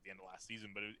see, at the end of last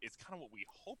season. But it's kind of what we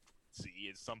hoped we'd see,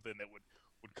 is something that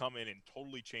would come in and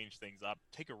totally change things up,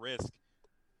 take a risk.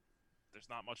 There's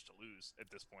not much to lose at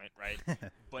this point, right?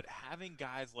 But having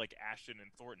guys like Ashton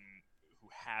and Thornton who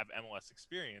have MLS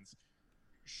experience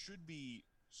should be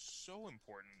so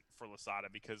important for Losada,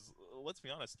 because let's be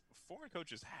honest, foreign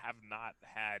coaches have not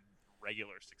had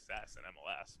regular success in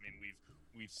MLS. I mean,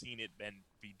 we've seen it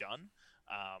be done,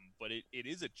 but it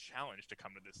is a challenge to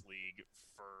come to this league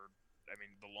for, I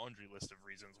mean, the laundry list of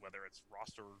reasons, whether it's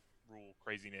roster rule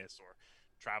craziness or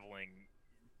traveling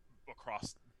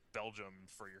across Belgium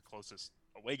for your closest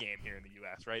away game here in the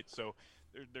U.S., right? So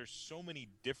there's so many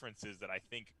differences that I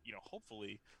think,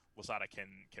 hopefully Losada can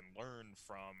learn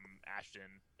from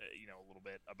Ashton, a little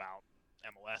bit about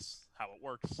MLS, how it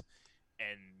works.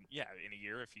 And yeah, in a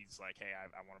year, if he's like, hey,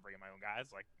 I want to bring in my own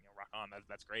guys, like, rock on,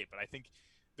 that's great. But I think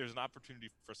there's an opportunity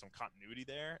for some continuity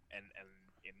there. And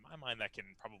in my mind, that can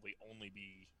probably only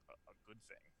be a good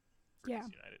thing for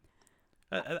DC United.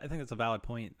 I think that's a valid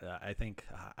point. I think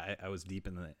I was deep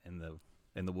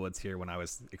in the woods here when I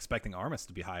was expecting Armas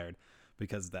to be hired,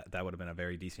 because that would have been a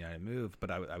very DC United move. But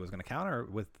I was going to counter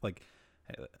with, like,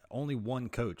 only one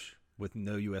coach with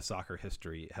no U.S. soccer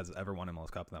history has ever won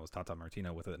MLS Cup, and that was Tata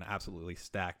Martino with an absolutely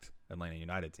stacked Atlanta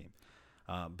United team.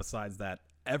 Besides that,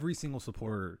 every single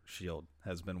supporter shield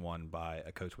has been won by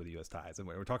a coach with U.S. ties. And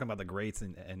we're talking about the greats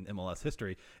in MLS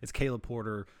history. It's Caleb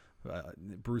Porter,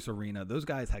 Bruce Arena. Those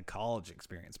guys had college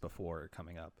experience before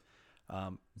coming up.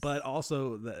 But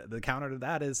also the counter to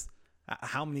that is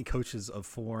how many coaches of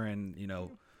foreign,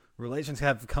 relations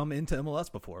have come into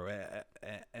MLS before,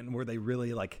 and were they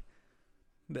really, like,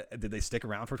 did they stick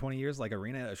around for 20 years like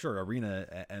Arena? Sure,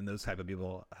 Arena and those type of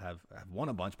people have won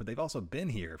a bunch, but they've also been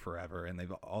here forever, and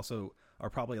they've also are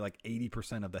probably like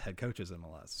 80% of the head coaches in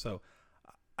MLS. So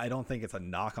I don't think it's a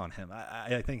knock on him.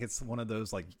 I think it's one of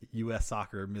those, like, U.S.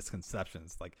 soccer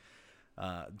misconceptions. Like,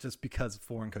 just because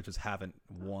foreign coaches haven't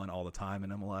won all the time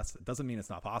in MLS, it doesn't mean it's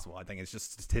not possible. I think it's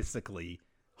just statistically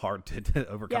hard to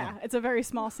overcome. Yeah, it's a very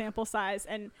small sample size,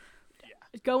 and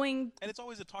and it's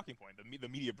always a talking point. The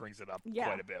media brings it up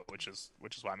quite a bit, which is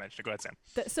why I mentioned it. Go ahead,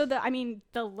 Sam.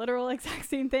 The literal exact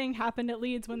same thing happened at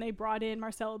Leeds when they brought in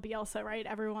Marcelo Bielsa, right?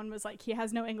 Everyone was like, he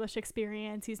has no English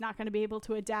experience. He's not going to be able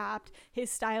to adapt.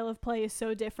 His style of play is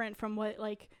so different from what,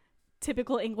 like,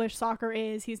 typical English soccer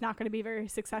is. He's not going to be very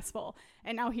successful.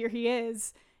 And now here he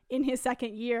is in his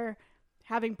second year,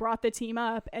 having brought the team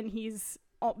up, and he's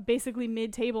basically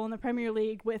mid-table in the Premier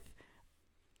League with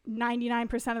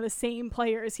 99% of the same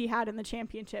players he had in the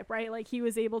championship, right? Like, he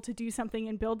was able to do something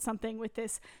and build something with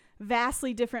this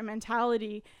vastly different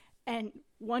mentality. And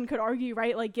one could argue,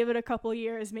 right, like, give it a couple of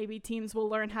years, maybe teams will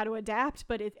learn how to adapt,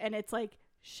 but it's like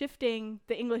shifting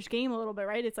the English game a little bit,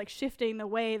 right? It's like shifting the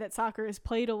way that soccer is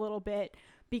played a little bit,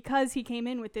 because he came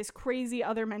in with this crazy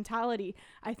other mentality.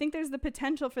 I think there's the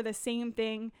potential for the same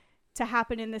thing to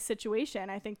happen in this situation.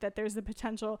 I think that there's the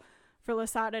potential for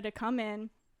Losada to come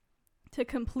in to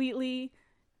completely,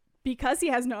 because he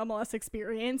has no MLS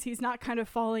experience, he's not kind of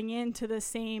falling into the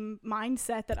same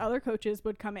mindset that other coaches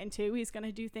would come into. He's going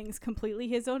to do things completely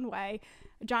his own way.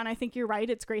 John, I think you're right.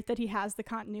 It's great that he has the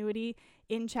continuity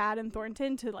in Chad and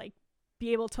Thornton to, like,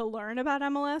 be able to learn about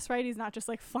MLS, right? He's not just,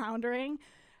 like, floundering,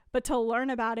 but to learn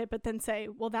about it, but then say,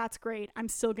 well, that's great, I'm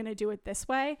still going to do it this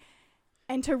way,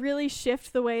 and to really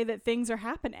shift the way that things are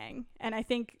happening. And I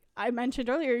think I mentioned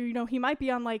earlier, he might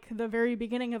be on, like, the very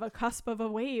beginning of a cusp of a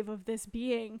wave of this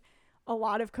being a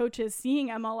lot of coaches seeing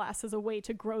MLS as a way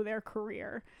to grow their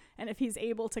career. And if he's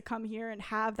able to come here and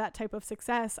have that type of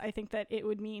success, I think that it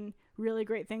would mean really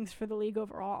great things for the league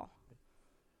overall.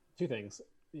 Two things.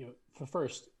 For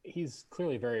first, he's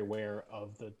clearly very aware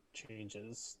of the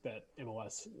changes that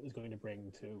MLS is going to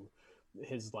bring to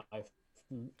his life,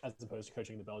 as opposed to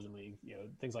coaching the Belgian league.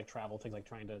 Things like travel, things like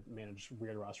trying to manage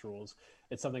weird roster rules.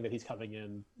 It's something that he's coming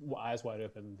in eyes wide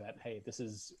open that, hey, this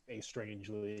is a strange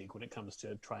league when it comes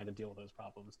to trying to deal with those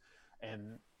problems.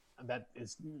 And that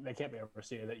can't be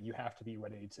overstated, that you have to be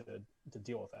ready to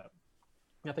deal with that.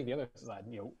 And I think the other side,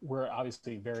 we're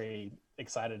obviously very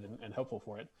excited and hopeful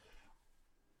for it.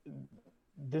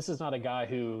 This is not a guy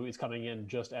who is coming in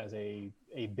just as a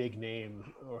big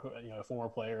name, or a former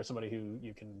player, or somebody who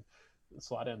you can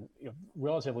slot in.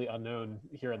 Relatively unknown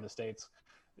here in the States.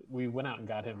 We went out and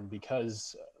got him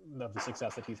because of the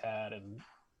success that he's had and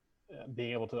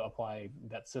being able to apply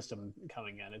that system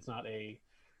coming in. It's not a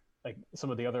like some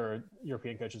of the other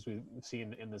European coaches we've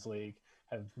seen in this league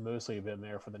have mostly been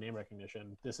there for the name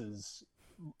recognition. This is,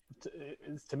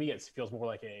 to me, it feels more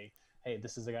like hey,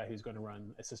 this is the guy who's going to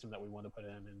run a system that we want to put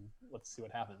in, and let's see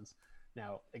what happens.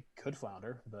 Now, it could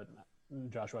flounder, but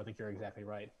Joshua, I think you're exactly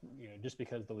right. Just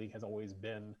because the league has always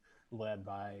been led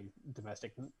by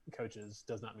domestic coaches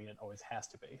does not mean it always has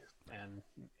to be. And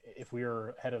if we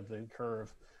are ahead of the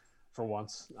curve for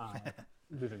once,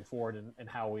 moving forward and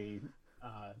how we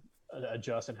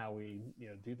adjust and how we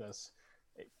do this,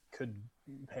 it could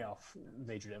pay off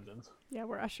major dividends. Yeah,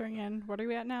 we're ushering in. What are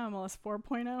we at now? MLS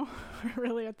 4.0. We're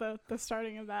really at the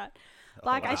starting of that.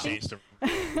 Black, I think.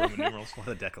 What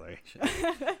a declaration.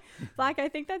 Black, I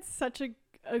think that's such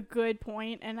a good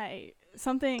point, and I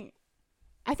think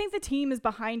the team is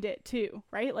behind it too,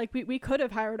 right? Like we could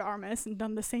have hired Armas and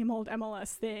done the same old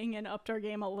MLS thing and upped our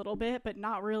game a little bit, but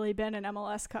not really been an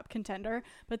MLS Cup contender.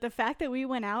 But the fact that we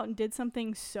went out and did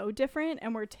something so different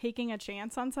and we're taking a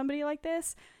chance on somebody like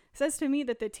this says to me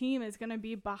that the team is going to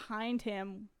be behind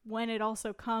him when it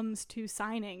also comes to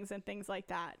signings and things like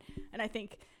that. And I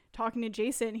think talking to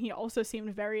Jason, he also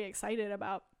seemed very excited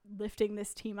about lifting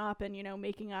this team up and,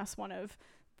 making us one of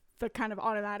the kind of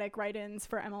automatic write-ins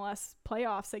for MLS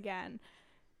playoffs again.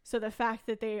 So the fact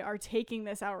that they are taking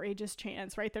this outrageous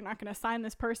chance, right? They're not going to sign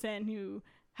this person who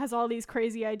has all these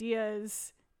crazy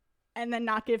ideas and then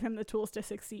not give him the tools to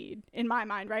succeed, in my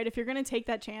mind, right? If you're going to take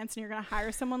that chance and you're going to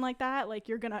hire someone like that, like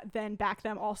you're going to then back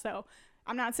them also.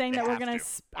 I'm not saying that we're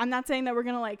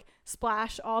going to like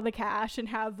splash all the cash and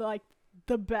have like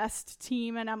the best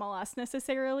team in MLS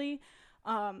necessarily.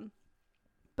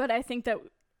 But I think that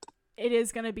it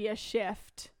is going to be a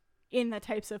shift in the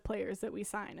types of players that we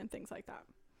sign and things like that.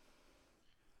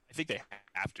 I think they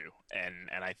have to,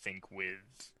 and I think with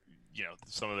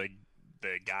some of the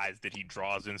guys that he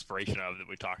draws inspiration of that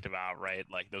we talked about, right?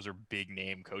 Like those are big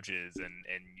name coaches, and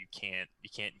you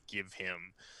can't give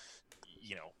him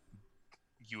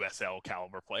USL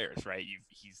caliber players, right?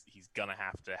 He's gonna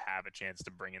have to have a chance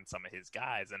to bring in some of his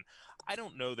guys, and I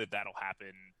don't know that that'll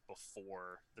happen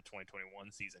before the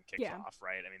 2021 season kicks off,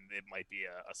 right? I mean, it might be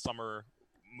a summer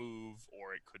move,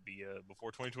 or it could be a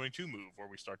before 2022 move where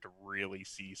we start to really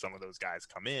see some of those guys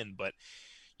come in. But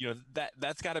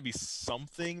that's got to be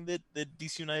something that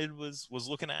DC United was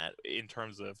looking at in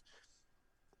terms of,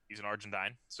 he's an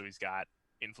Argentine, so he's got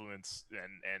influence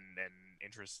and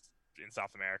interest in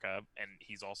South America, and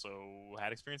he's also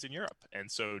had experience in Europe. And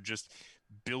so just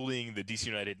building the DC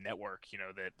United network,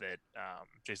 that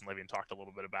Jason Levien talked a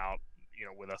little bit about,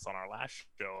 with us on our last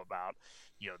show about,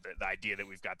 the idea that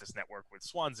we've got this network with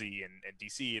Swansea and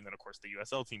DC, and then of course the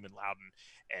USL team in Loudoun,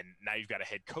 and now you've got a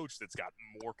head coach that's got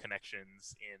more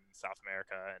connections in South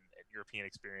America and European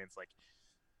experience. Like,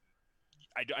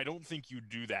 I don't think you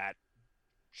do that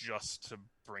just to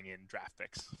bring in draft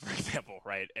picks, for example,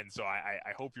 right? And so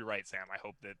I hope you're right, Sam. I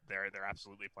hope that they're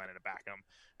absolutely planning to back him,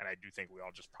 and I do think we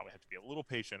all just probably have to be a little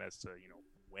patient as to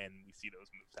when we see those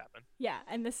moves happen. Yeah,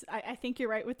 and this I think you're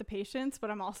right with the patience,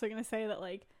 but I'm also going to say that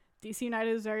like DC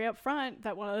United is very upfront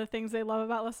that one of the things they love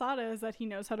about Losada is that he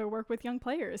knows how to work with young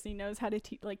players. He knows how to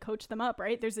coach them up,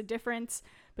 right? There's a difference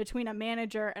between a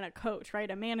manager and a coach,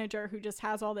 right? A manager who just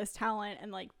has all this talent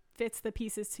and like fits the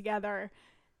pieces together,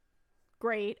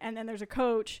 great. And then there's a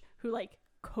coach who like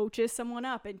coaches someone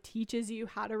up and teaches you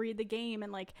how to read the game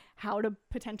and like how to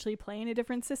potentially play in a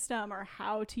different system or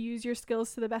how to use your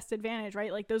skills to the best advantage,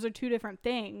 right? Like those are two different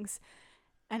things.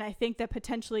 And I think that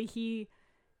potentially he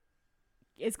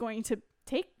is going to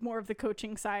take more of the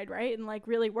coaching side, right? And like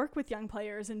really work with young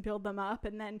players and build them up.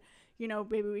 And then,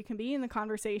 maybe we can be in the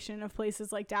conversation of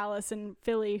places like Dallas and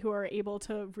Philly who are able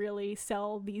to really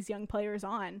sell these young players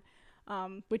on,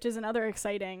 which is another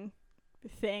exciting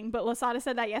thing. But Losada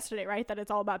said that yesterday, right? That it's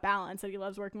all about balance, that he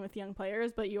loves working with young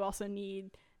players, but you also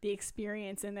need the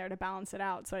experience in there to balance it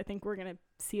out. So I think we're going to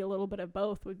see a little bit of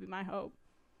both would be my hope.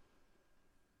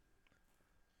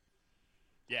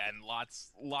 Yeah, and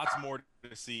lots more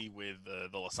to see with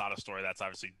the Losada story. That's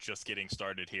obviously just getting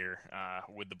started here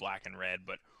with the black and red.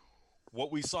 But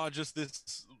what we saw just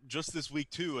this week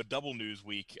too, a double news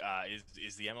week,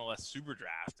 is the MLS Super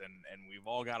Draft, and we've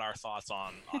all got our thoughts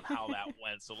on how that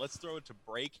went. So let's throw it to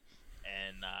break,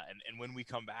 and when we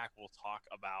come back, we'll talk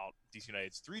about DC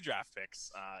United's 3 draft picks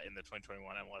in the 2021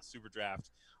 MLS Super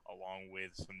Draft, along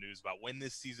with some news about when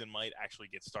this season might actually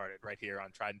get started. Right here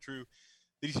on Tried and True,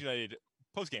 the DC United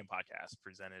postgame podcast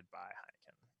presented by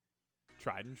Heineken.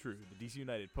 Tried and True, the DC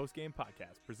United postgame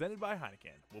podcast presented by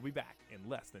Heineken. We'll be back in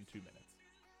less than 2 minutes.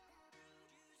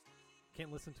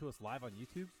 Can't listen to us live on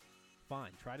YouTube?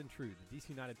 Find Tried and True, the DC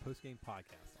United postgame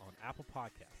podcast on Apple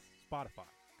Podcasts, Spotify,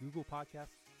 Google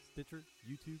Podcasts, Stitcher,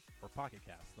 YouTube, or Pocket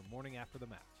Cast the morning after the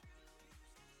match.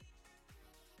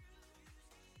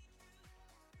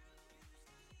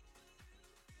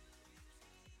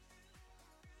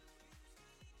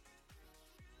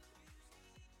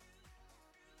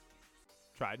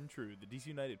 Tried and True, the DC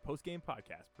United post-game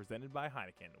podcast presented by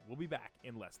Heineken, will be back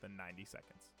in less than 90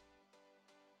 seconds.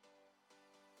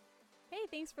 Hey,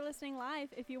 thanks for listening live.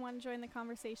 If you want to join the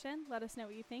conversation, let us know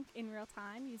what you think in real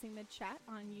time using the chat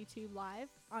on YouTube Live,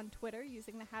 on Twitter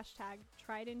using the hashtag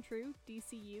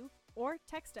TriedAndTrueDCU, or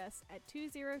text us at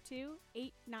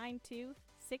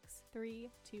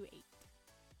 202-892-6328.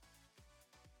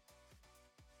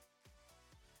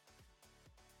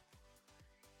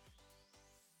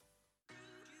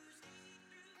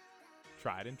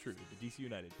 Tried and True, the DC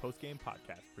United post-game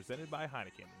podcast presented by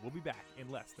Heineken, will be back in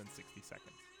less than 60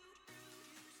 seconds.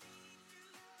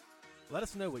 Let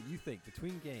us know what you think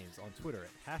between games on Twitter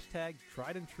at hashtag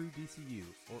TriedAndTrueDCU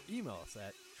or email us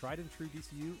at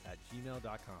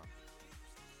triedandtruedcu@gmail.com.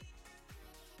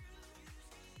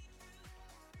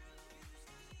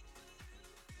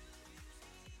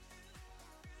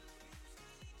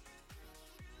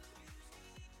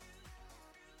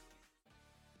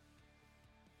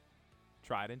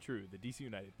 Tried and True, the DC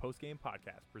United post-game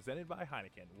podcast presented by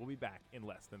Heineken, will be back in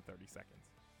less than 30 seconds.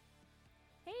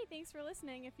 Hey, thanks for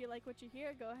listening. If you like what you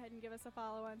hear, go ahead and give us a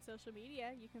follow on social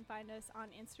media. You can find us on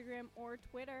Instagram or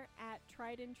Twitter at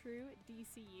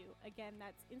TriedAndTrueDCU. Again,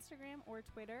 that's Instagram or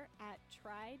Twitter at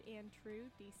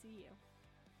TriedAndTrueDCU.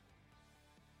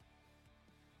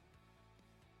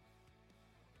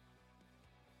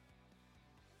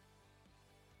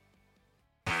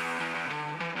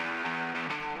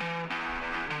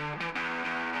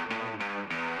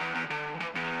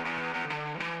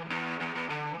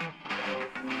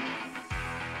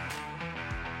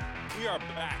 We are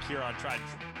back here on Tried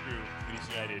and True, the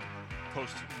DC United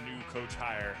post new coach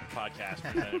hire podcast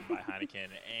presented by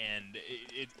Heineken, and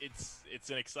it's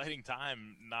an exciting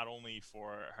time not only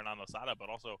for Hernan Losada, but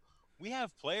also we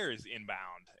have players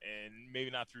inbound, and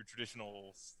maybe not through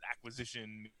traditional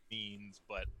acquisition means,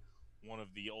 but one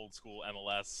of the old school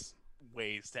MLS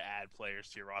ways to add players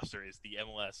to your roster is the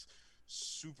MLS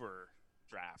Super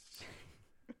Draft.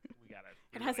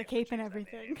 It has a cape and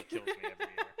everything. It kills me every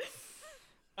year.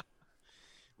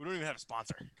 We don't even have a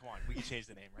sponsor. Come on, we can change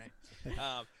the name, right?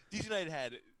 DC United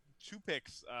had 2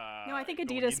 picks. No, I think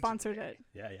Adidas sponsored it.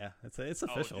 Yeah, it's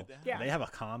official. did they? Yeah. They have a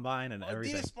combine and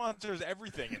everything. Adidas sponsors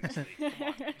everything in this league. Come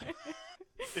on.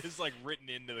 It's like written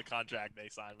into the contract they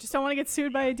signed. Just don't want to get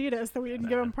sued by Adidas that we didn't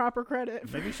give them proper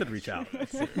credit. Maybe you should reach out.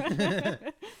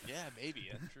 Yeah, maybe.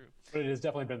 That's true. But it has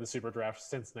definitely been the Super Draft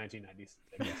since 1990s.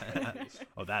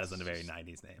 Oh, that is a very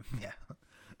 90s name. Yeah.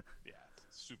 Yeah,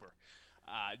 super.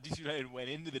 DC United went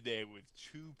into the day with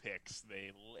 2 picks.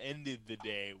 They ended the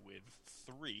day with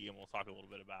 3, and we'll talk a little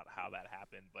bit about how that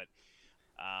happened. But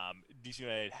DC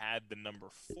United had the number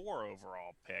 4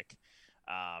 overall pick,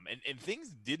 and things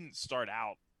didn't start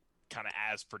out kind of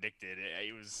as predicted.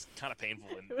 It was kind of painful.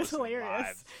 It was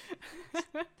hilarious.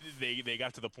 They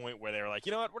got to the point where they were like,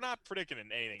 you know what, we're not predicting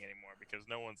anything anymore because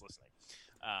no one's listening.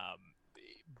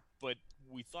 But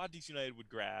we thought DC United would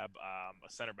grab a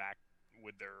center back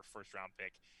with their first round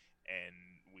pick, and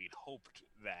we'd hoped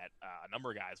that a number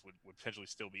of guys would potentially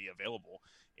still be available,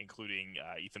 including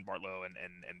Ethan Bartlow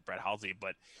and Brett Halsey.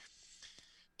 But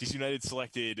DC United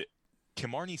selected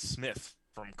Kimarni Smith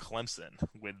from Clemson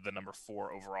with the number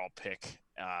 4 overall pick,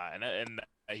 and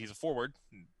he's a forward.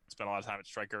 Spent a lot of time at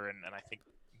striker, and I think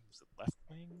was it left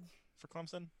wing for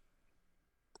Clemson.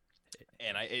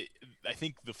 And I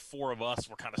think the 4 of us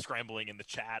were kind of scrambling in the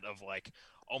chat of like,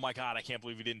 oh my God, I can't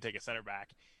believe we didn't take a center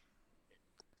back.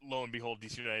 Lo and behold,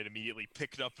 DC United immediately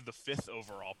picked up the 5th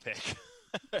overall pick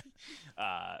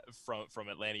from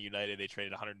Atlanta United. They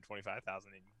traded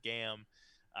 $125,000 in GAM.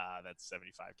 That's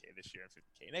 $75K this year and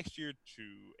 $50K next year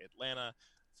to Atlanta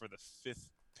for the 5th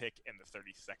pick and the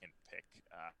 32nd pick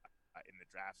in the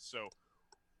draft. So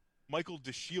Michael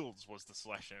DeShields was the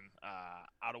selection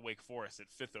out of Wake Forest at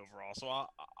 5th overall. So I'll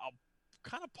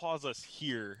kind of pause us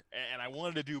here, and I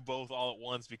wanted to do both all at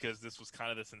once because this was kind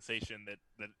of the sensation that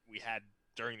we had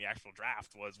during the actual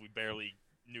draft. Was we barely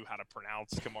knew how to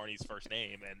pronounce Kimarni's first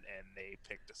name, and they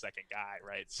picked a second guy,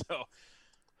 right? So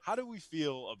how do we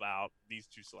feel about these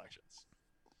 2 selections?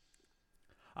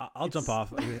 I'll jump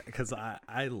off because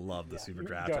I love the Super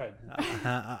Draft. Go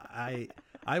ahead.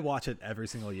 I watch it every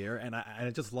single year, and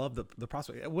I just love the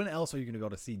prospect. When else are you going to go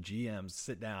to see GMs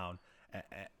sit down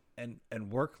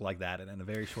and work like that in a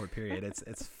very short period?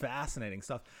 It's fascinating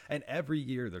stuff. And every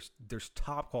year there's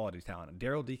top quality talent.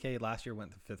 Daryl DK last year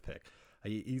went the 5th pick.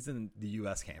 He's in the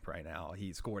U.S. camp right now.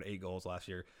 He scored 8 goals last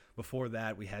year. Before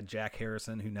that, we had Jack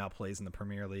Harrison, who now plays in the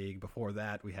Premier League. Before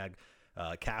that, we had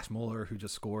Cash Muller, who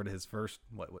just scored his first,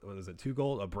 what was it, 2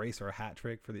 goals, a brace or a hat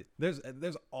trick for the.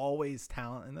 There's always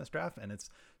talent in this draft, and it's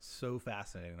so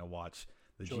fascinating to watch.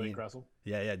 Julian Gressel.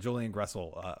 Yeah, Julian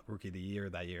Gressel, rookie of the year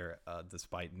that year,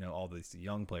 despite all these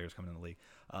young players coming in the league.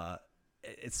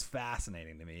 It's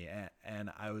fascinating to me, and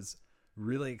I was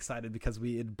really excited because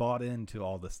we had bought into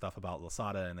all this stuff about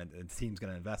Losada and the team's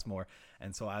going to invest more,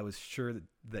 and so I was sure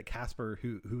that Casper,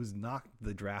 who's knocked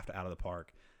the draft out of the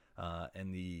park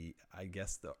in the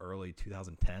early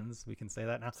 2010s, we can say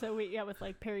that now. So with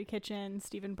like Perry Kitchen,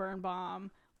 Steven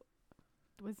Birnbaum,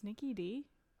 was Nikki D?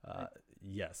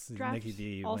 Yes, draft Nikki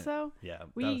D also. Yeah,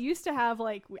 we used to have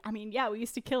we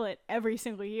used to kill it every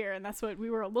single year, and that's what we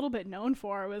were a little bit known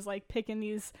for, was like picking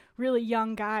these really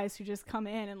young guys who just come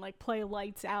in and like play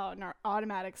lights out and are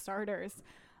automatic starters.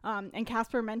 And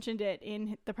Casper mentioned it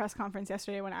in the press conference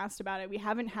yesterday when asked about it. We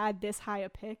haven't had this high a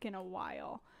pick in a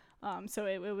while, so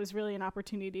it was really an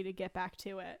opportunity to get back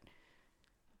to it.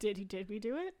 Did we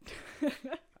do it?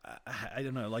 I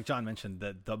don't know. Like John mentioned,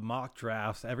 the mock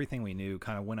drafts, everything we knew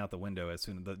kind of went out the window as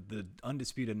soon as the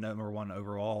undisputed number 1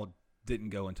 overall didn't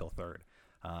go until 3rd.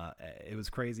 It was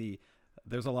crazy.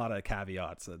 There's a lot of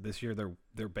caveats. This year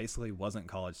there basically wasn't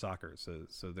college soccer,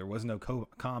 so there was no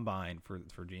combine for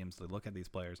GMs to look at these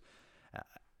players.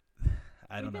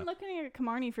 We've been looking at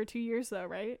Camarney for 2 years, though,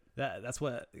 right? That's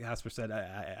what Casper said.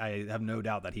 I have no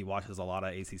doubt that he watches a lot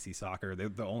of ACC soccer. They're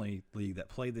the only league that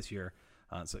played this year.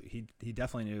 So he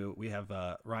definitely knew. We have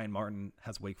Ryan Martin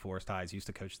has Wake Forest ties, used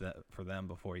to coach for them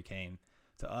before he came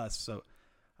to us. So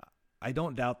I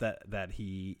don't doubt that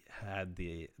he had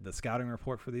the scouting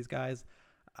report for these guys.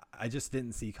 I just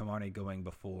didn't see Camarney going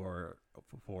before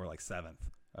like 7th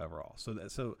overall.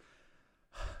 So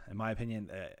in my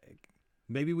opinion,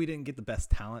 maybe we didn't get the best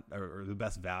talent or the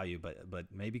best value, but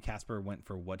maybe Casper went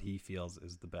for what he feels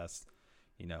is the best,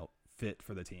 fit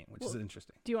for the team, which is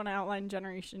interesting. Do you want to outline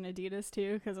Generation Adidas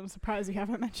too? Because I'm surprised we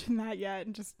haven't mentioned that yet,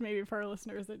 and just maybe for our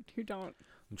listeners who don't.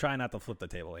 I'm trying not to flip the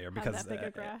table here because that big a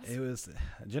grasp. It was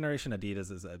Generation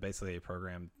Adidas is basically a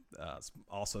program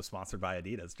also sponsored by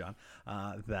Adidas, John,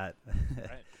 that right.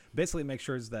 basically makes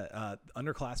sure that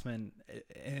underclassmen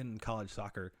in college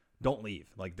soccer don't leave.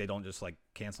 Like they don't just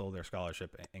cancel their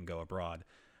scholarship and go abroad.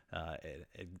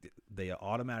 They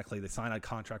automatically sign a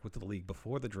contract with the league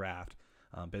before the draft.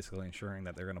 Basically ensuring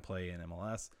that they're going to play in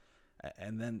MLS,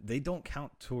 and then they don't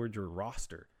count toward your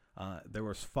roster. There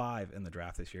was 5 in the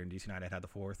draft this year, and DC United had the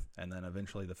 4th, and then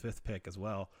eventually the 5th pick as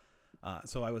well.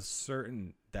 So I was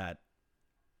certain that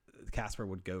Casper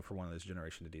would go for one of those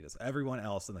Generation Adidas. Everyone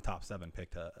else in the top 7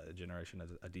 picked a Generation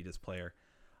Adidas player.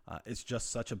 It's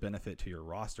just such a benefit to your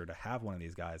roster to have one of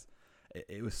these guys.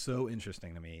 It was so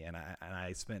interesting to me, and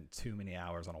I spent too many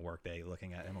hours on a work day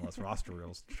looking at MLS roster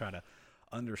rules to try to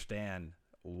understand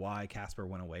why Casper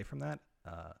went away from that.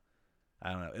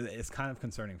 I don't know. It's kind of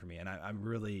concerning for me, and I'm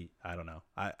really, I don't know.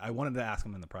 I wanted to ask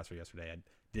him in the presser yesterday. I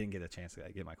didn't get a chance to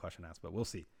get my question asked, but we'll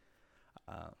see.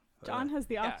 John has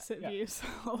the opposite view, so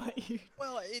I'll let you.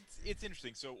 Well, it's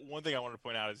interesting. So one thing I wanted to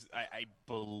point out is I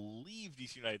believe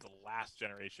DC United, the last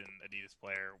generation Adidas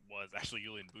player, was actually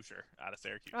Julian Boucher out of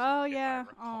Syracuse. Oh, if yeah. I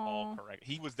recall correct.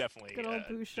 He was definitely Good old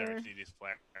a Boucher. generation Adidas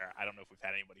player. I don't know if we've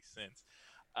had anybody since.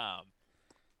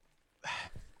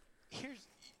 Here's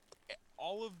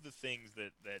all of the things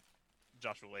that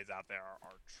Joshua lays out there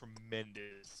are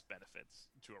tremendous benefits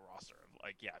to a roster.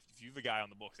 Like, yeah, if you have a guy on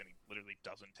the books and he literally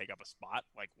doesn't take up a spot,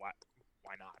 like why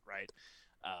not, right?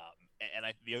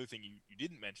 The other thing you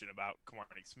didn't mention about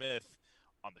Camarney Smith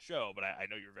on the show, but I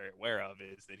know you're very aware of,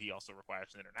 is that he also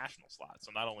requires an international slot.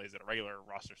 So not only is it a regular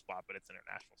roster spot, but it's an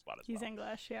international spot as well. He's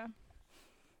English, yeah.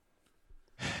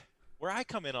 Where I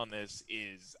come in on this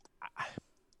is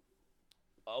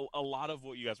a lot of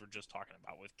what you guys were just talking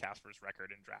about with Casper's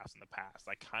record in drafts in the past.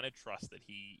 I kind of trust that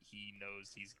he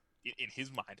knows he's in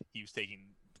his mind he was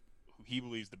taking who he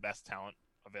believes the best talent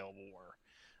available were,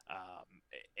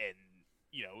 and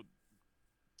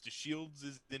DeShields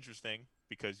is interesting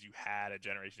because you had a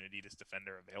Generation Adidas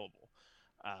defender available.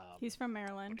 He's from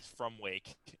Maryland. He's from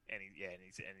Wake, and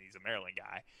he's a Maryland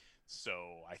guy. So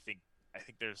I think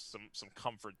there's some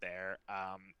comfort there.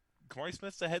 Camarney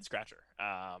Smith's a head scratcher.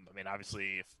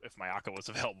 Obviously, if Mayaka was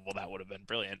available, that would have been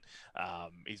brilliant.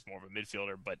 He's more of a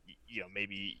midfielder, but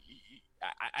maybe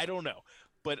I don't know.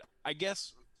 But I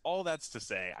guess all that's to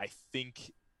say, I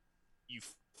think you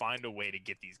find a way to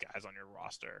get these guys on your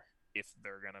roster if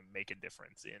they're going to make a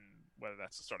difference in whether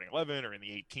that's the starting 11 or in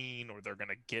the 18, or they're going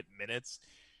to get minutes.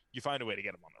 You find a way to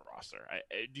get them on the roster.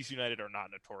 DC United are not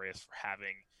notorious for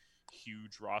having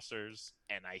huge rosters,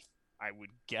 and I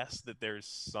would guess that there's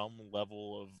some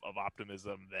level of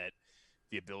optimism that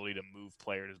the ability to move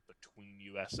players between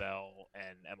USL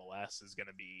and MLS is going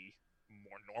to be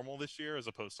more normal this year as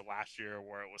opposed to last year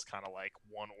where it was kind of like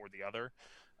one or the other,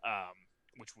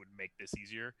 which would make this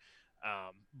easier.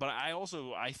 But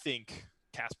I think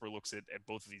Casper looks at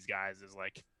both of these guys as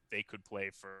like they could play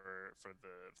for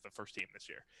the first team this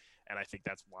year, and I think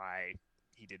that's why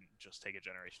he didn't just take a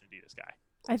Generation Adidas guy.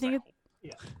 I think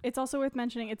it's also worth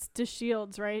mentioning it's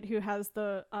DeShields, right, who has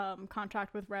the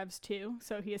contract with Revs too.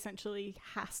 So he essentially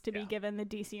has to be given the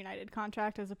DC United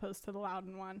contract as opposed to the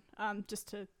Loudoun one. Just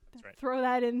to throw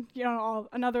that in,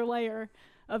 another layer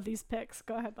of these picks.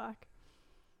 Go ahead, Black.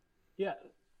 Yeah,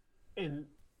 and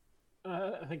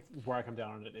I think where I come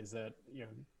down on it is that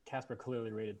Casper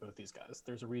clearly rated both these guys.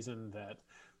 There's a reason that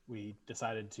we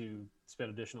decided to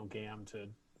spend additional GAM to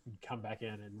come back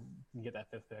in and get that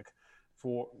fifth pick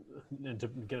and to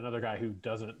get another guy who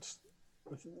doesn't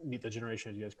meet the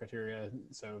Generation Adidas criteria.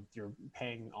 So you're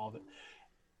paying all of it.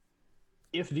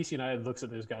 If DC United looks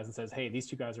at those guys and says, hey, these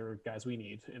two guys are guys we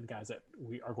need and guys that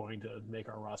we are going to make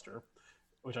our roster,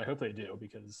 which I hope they do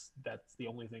because that's the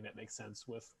only thing that makes sense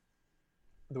with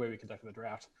the way we conducted the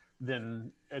draft,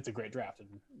 then it's a great draft and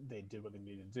they did what they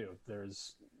needed to do.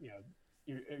 There's,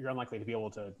 you're unlikely to be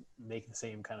able to make the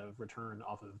same kind of return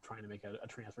off of trying to make a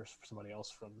transfer for somebody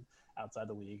else from outside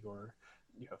the league or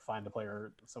find a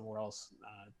player somewhere else.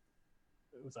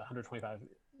 It was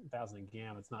 125,000 in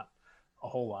GAM. It's not a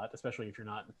whole lot, especially if you're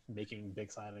not making big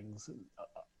signings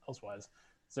elsewise.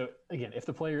 So again, if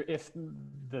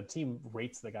the team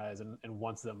rates the guys and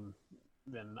wants them,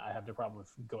 then I have no problem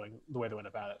with going the way they went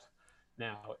about it.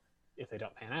 Now, if they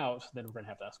don't pan out, then we're going to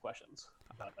have to ask questions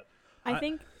about it.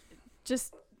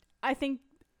 I think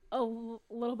a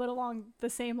little bit along the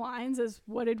same lines as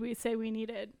what did we say we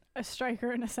needed? A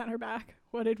striker and a center back.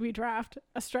 What did we draft?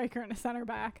 A striker and a center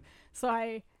back.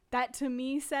 So that to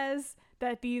me says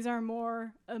that these are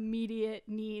more immediate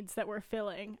needs that we're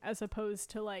filling as opposed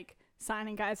to like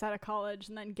signing guys out of college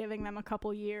and then giving them a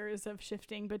couple years of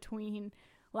shifting between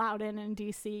Loudoun and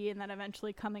DC and then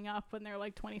eventually coming up when they're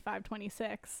like 25,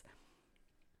 26.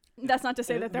 That's not to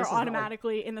say that they're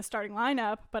automatically in the starting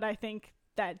lineup, but I think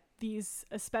that these,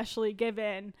 especially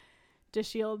given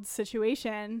DeShield's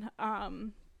situation,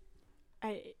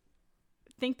 I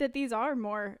think that these are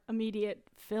more immediate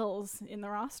fills in the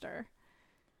roster.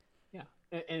 Yeah,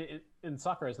 and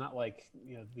soccer is not like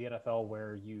the NFL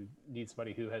where you need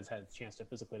somebody who has had a chance to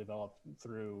physically develop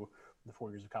through the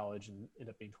 4 years of college and end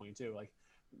up being 22. Like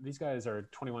these guys are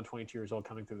 21, 22 years old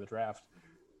coming through the draft.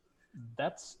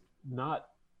 That's not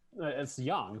it's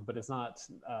young, but it's not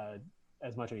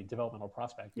as much a developmental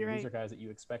prospect. These are guys that you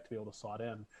expect to be able to slot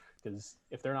in because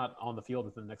if they're not on the field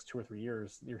within the next 2 or 3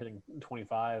 years, you're hitting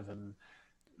 25 and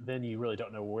then you really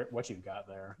don't know what you've got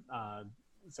there.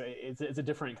 So it's a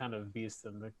different kind of beast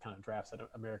than the kind of drafts that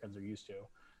Americans are used to.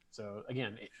 So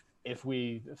again, if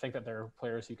we think that there are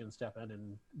players who can step in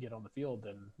and get on the field,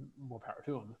 then more power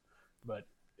to them. But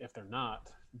if they're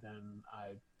not, then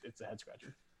it's a head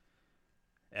scratcher.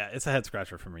 Yeah, it's a head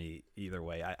scratcher for me either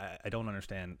way. I don't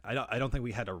understand. I don't think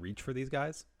we had to reach for these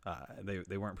guys.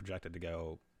 They weren't projected to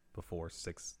go before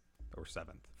 6th or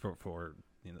 7th for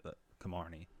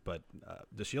Camarney, but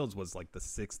DeShields was like the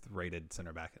 6th rated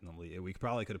center back in the league. We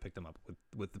probably could have picked him up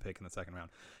with the pick in the second round.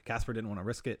 Casper didn't want to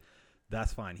risk it.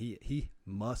 That's fine. He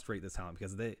must rate this talent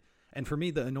because and for me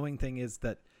the annoying thing is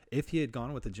that if he had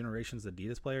gone with the Generations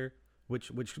Adidas player, which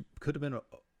could have been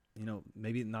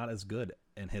maybe not as good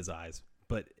in his eyes,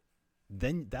 but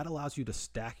then that allows you to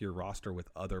stack your roster with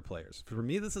other players. For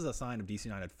me, this is a sign of DC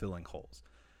United filling holes.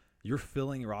 You're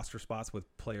filling roster spots with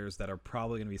players that are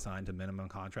probably going to be signed to minimum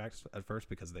contracts at first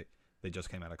because they just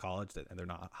came out of college and they're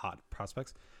not hot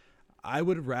prospects. I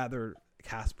would rather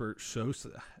Casper show.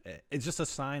 It's just a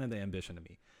sign of the ambition to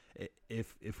me.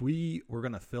 If we were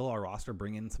going to fill our roster,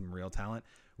 bring in some real talent,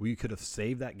 we could have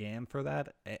saved that GAM for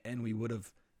that, and we would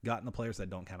have gotten the players that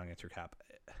don't count against your cap.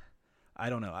 I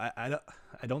don't know. I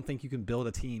don't think you can build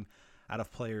a team out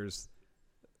of players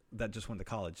that just went to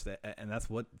college, and that's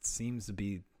what seems to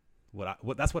be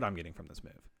that's what I'm getting from this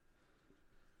move.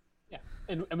 Yeah,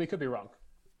 and we could be wrong.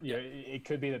 It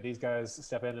could be that these guys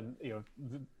step in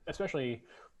and especially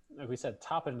like we said,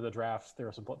 top end of the draft, there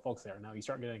are some folks there. Now you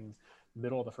start getting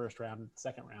middle of the first round,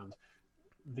 second round,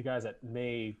 the guys that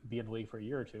may be in the league for a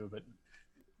year or two, but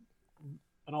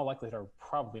in all likelihood are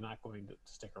probably not going to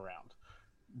stick around.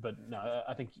 But no,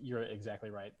 I think you're exactly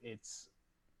right. It's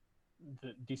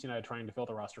the DC United trying to fill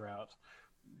the roster out.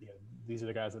 These are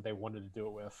the guys that they wanted to do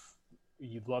it with.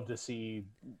 You'd love to see,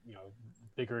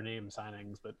 bigger name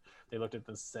signings, but they looked at this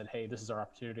and said, "Hey, this is our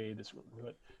opportunity. This will do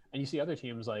it." And you see other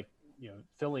teams like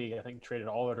Philly, I think, traded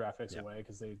all their draft picks away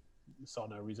because they saw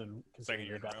no reason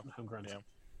considering they got homegrown.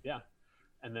 Yeah.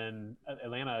 And then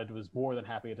Atlanta was more than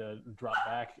happy to drop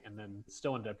back and then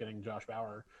still ended up getting Josh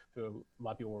Bauer, who a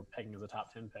lot of people were pegging as a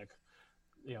top 10 pick.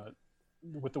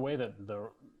 With the way that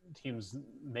the teams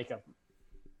make up,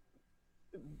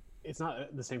 it's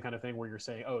not the same kind of thing where you're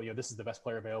saying, oh, this is the best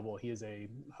player available. He is a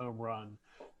home run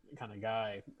kind of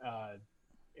guy.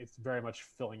 It's very much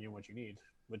filling in what you need,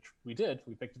 which we did.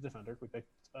 We picked a defender. We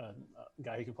picked a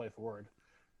guy who can play forward.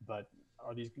 But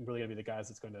are these really going to be the guys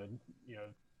that's going to,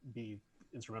 be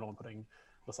instrumental in putting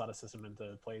Losada's system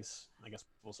into place? I guess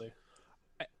we'll see.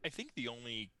 I think the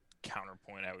only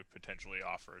counterpoint I would potentially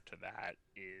offer to that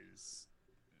is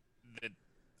that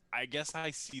I guess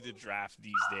I see the draft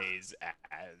these days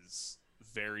as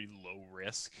very low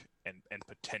risk and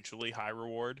potentially high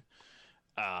reward.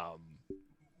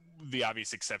 The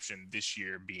obvious exception this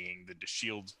year being the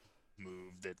DeShields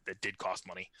move that did cost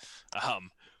money. And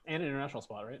an international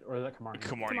slot, right? Or is that Camarney?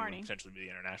 Camarney would potentially be the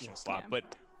international slot. Yeah. But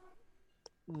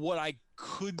what I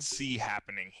could see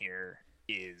happening here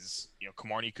is,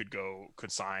 Camarney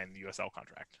could sign the USL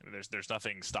contract. There's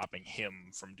nothing stopping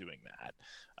him from doing that.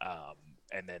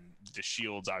 And then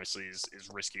DeShields obviously is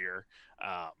riskier.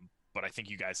 But I think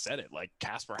you guys said it, like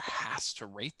Casper has to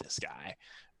rate this guy.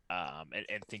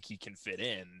 And think he can fit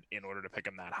in order to pick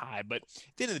him that high. But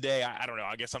at the end of the day, I don't know.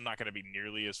 I guess I'm not going to be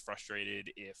nearly as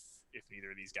frustrated if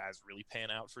neither of these guys really pan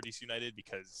out for DC United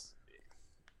because,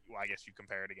 I guess you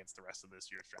compare it against the rest of this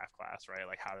year's draft class, right?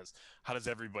 Like how does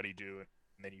everybody do?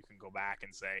 And then you can go back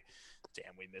and say,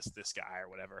 damn, we missed this guy or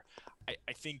whatever.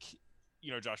 I think,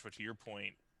 Joshua, to your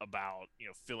point about,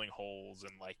 filling holes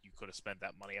and like you could have spent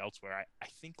that money elsewhere, I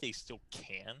think they still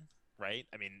can, right?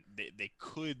 I mean, they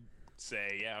could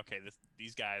say, yeah, okay,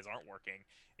 these guys aren't working,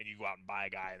 and you go out and buy a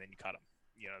guy and then you cut them.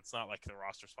 It's not like the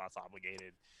roster spot's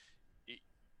obligated.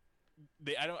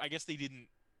 I guess they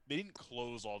didn't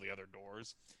close all the other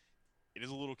doors. It is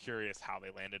a little curious how they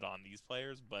landed on these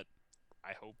players, but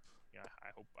I hope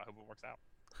it works out.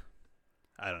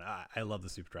 I don't know. I love the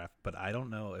super draft, but I don't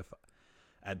know if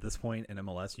at this point in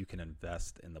MLS you can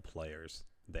invest in the players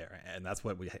there, and that's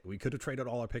what we could have traded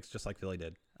all our picks just like Philly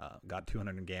did. Got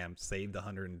 200 in GAM, saved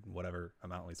 100 whatever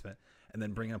amount we spent, and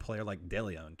then bring in a player like De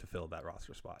Leon to fill that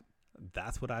roster spot.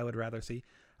 That's what I would rather see.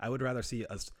 I would rather see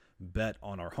us bet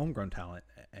on our homegrown talent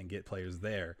and get players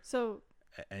there.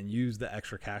 And use the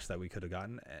extra cash that we could have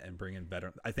gotten and bring in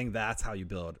better. I think that's how you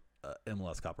build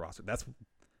MLS Cup roster. That's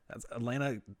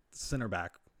Atlanta center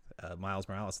back Miles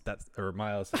Morales.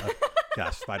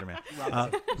 Spider-Man.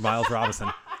 Miles Robinson.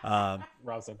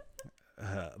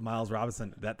 Miles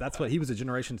Robinson. That's what he was, a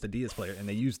Generations to Diaz player, and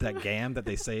they used that GAM that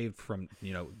they saved from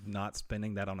not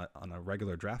spending that on a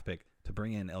regular draft pick to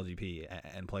bring in LGP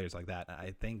and players like that.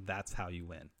 I think that's how you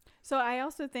win. So I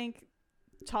also think,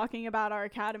 talking about our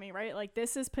academy, right? Like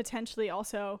this is potentially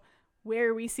also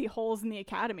where we see holes in the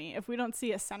academy. If we don't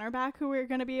see a center back who we're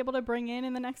going to be able to bring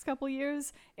in the next couple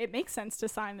years, it makes sense to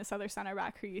sign this other center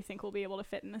back who you think will be able to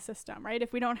fit in the system, right?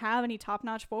 If we don't have any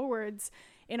top-notch forwards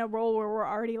in a role where we're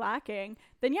already lacking,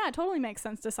 then yeah, it totally makes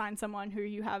sense to sign someone who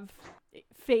you have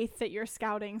faith that your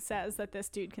scouting says that this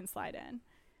dude can slide in.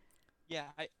 Yeah,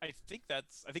 I think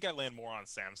I land more on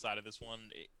Sam's side of this one.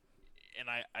 And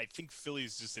I think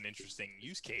Philly's just an interesting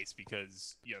use case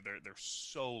because they're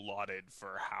so lauded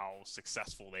for how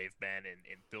successful they've been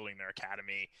in building their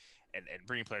academy and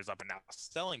bringing players up and now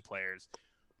selling players,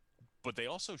 but they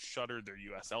also shuttered their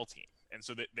USL team, and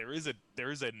so that there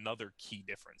is another key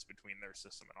difference between their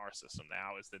system and our system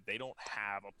now is that they don't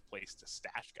have a place to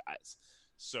stash guys.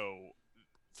 So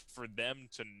for them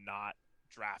to not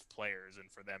draft players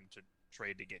and for them to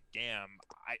trade to get GAM,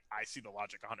 I see the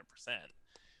logic 100%.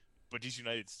 But DC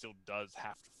United still does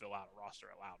have to fill out a roster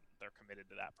at Loudoun. They're committed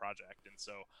to that project. And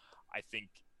so I think,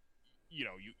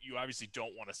 you obviously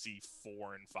don't want to see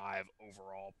 4 and 5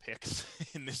 overall picks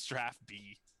in this draft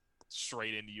be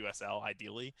straight into USL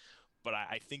ideally. But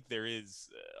I think there is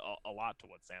a lot to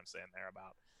what Sam's saying there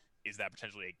about is that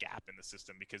potentially a gap in the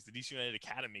system because the DC United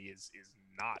Academy is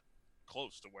not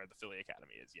close to where the Philly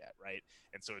Academy is yet, right?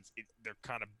 And so they're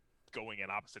kind of going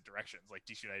in opposite directions. Like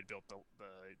DC United built the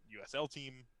USL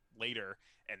team later,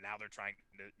 and now they're trying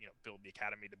to build the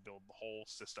academy to build the whole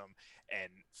system. And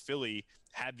Philly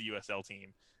had the USL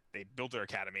team, they built their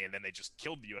academy, and then they just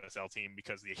killed the USL team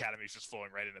because the academy is just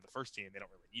flowing right into the first team. They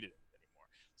don't really need it anymore.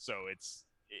 So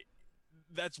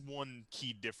that's one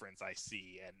key difference I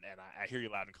see, and I hear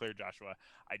you loud and clear, Joshua.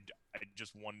 I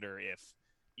just wonder if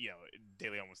De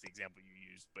Leon was the example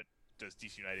you used, but does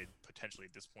DC United potentially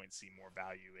at this point see more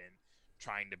value in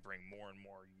trying to bring more and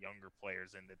more younger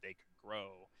players in that they can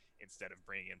grow instead of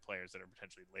bringing in players that are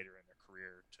potentially later in their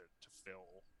career to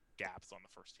fill gaps on the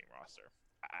first team roster?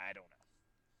 I don't know.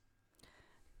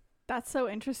 That's so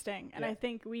interesting. And I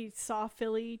think we saw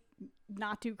Philly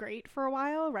not do great for a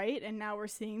while, right? And now we're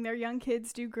seeing their young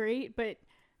kids do great. But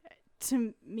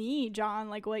to me, John,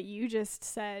 like what you just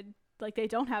said, like they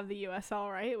don't have the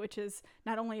USL, right? Which is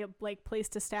not only a like place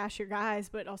to stash your guys,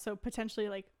 but also potentially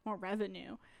like more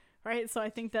revenue, right? So I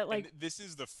think that like and this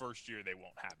is the first year they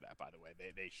won't have that. By the way,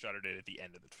 they shuttered it at the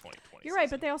end of the 2020. You're right,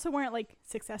 but they also weren't like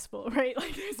successful, right?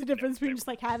 Like there's a difference between just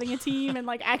like having a team and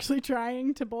like actually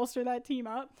trying to bolster that team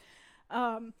up.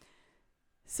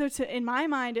 So in my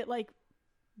mind, it like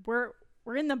we're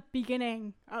in the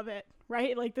beginning of it,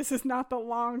 right? Like this is not the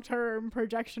long-term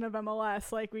projection of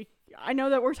MLS. Like I know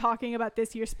that we're talking about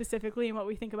this year specifically and what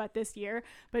we think about this year,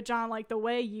 but John, like the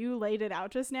way you laid it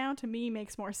out just now to me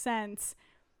makes more sense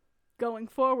going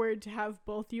forward to have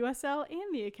both USL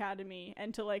and the academy,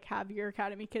 and to like have your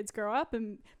academy kids grow up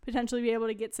and potentially be able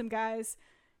to get some guys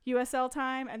USL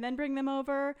time and then bring them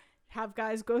over, have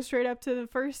guys go straight up to the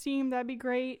first team. That'd be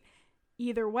great.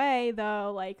 Either way,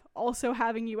 though, like also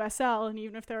having USL, and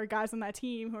even if there are guys on that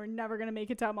team who are never going to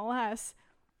make it to MLS,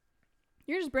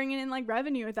 you're just bringing in like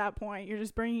revenue at that point. You're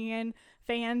just bringing in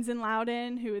fans in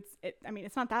Loudoun who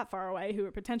it's not that far away, who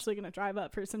are potentially going to drive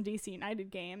up for some DC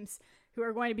United games, who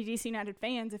are going to be DC United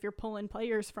fans if you're pulling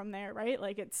players from there, right?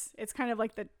 Like it's kind of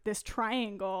like this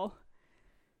triangle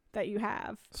that you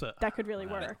have that could really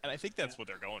work. And I think that's what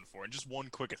they're going for. And just one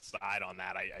quick aside on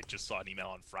that, I just saw an email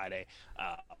on Friday.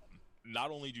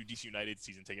 Not only do DC United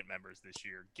season ticket members this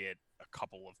year get a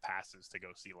couple of passes to go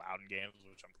see Loudoun games,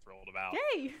 which I'm thrilled about.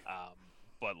 Yay!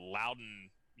 But Loudoun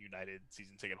United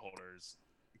season ticket holders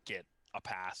get a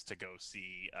pass to go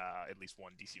see at least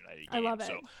one DC United game. I love it.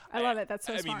 So, I love it. That's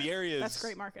so smart. I mean, the area is that's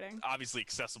great marketing. Obviously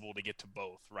accessible to get to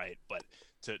both, right? But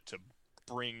to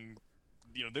bring,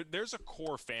 you know, there's a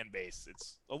core fan base.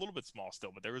 It's a little bit small still,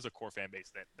 but there is a core fan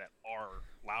base that are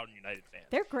Loudoun United fans.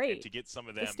 They're great. And to get some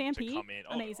of them to come in,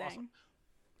 amazing. Awesome.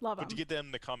 Love them. But to get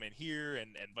them to come in here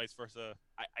and vice versa,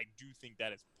 I do think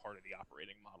that is part of the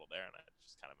operating model there. And that's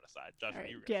just kind of an aside.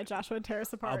 Josh, right. Joshua, tear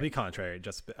us apart. I'll be contrary,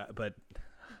 but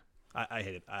I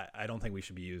hate it. I don't think we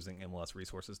should be using MLS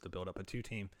resources to build up a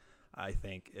two-team. I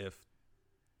think if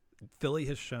Philly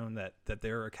has shown that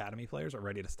their academy players are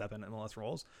ready to step in MLS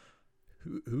roles,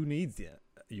 who needs the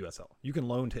USL? You can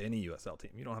loan to any USL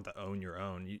team. You don't have to own your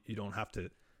own. You don't have to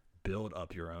build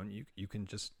up your own. You can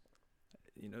just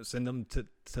send them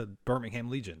to Birmingham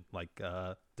Legion, like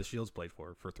the Shields played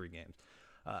for 3 games.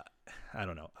 I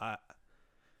don't know.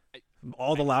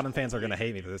 All the Loudoun fans are going to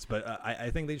hate me for this, but I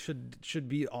think they should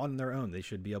be on their own. They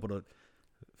should be able to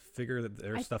figure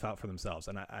their stuff out for themselves.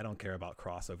 And I don't care about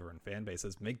crossover and fan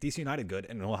bases. Make DC United good,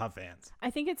 and we'll have fans.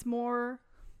 I think it's more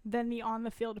than the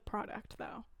on-the-field product,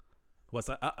 though. What's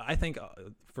that? I think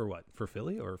for what? For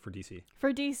Philly or for DC?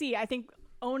 For DC, I think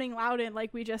owning Loudoun,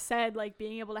 like we just said, like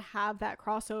being able to have that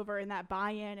crossover and that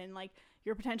buy-in, and like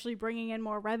you're potentially bringing in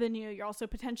more revenue. You're also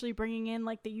potentially bringing in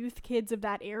like the youth kids of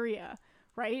that area,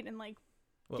 right? And like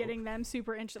getting them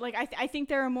super interested. Like I think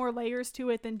there are more layers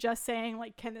to it than just saying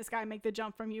like, can this guy make the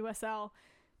jump from USL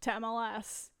to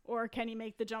MLS, or can he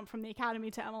make the jump from the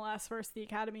academy to MLS versus the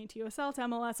academy to USL to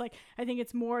MLS? Like I think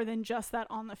it's more than just that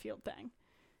on the field thing.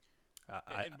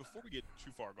 And before we get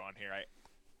too far gone here,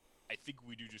 I think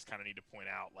we do just kind of need to point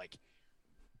out, like,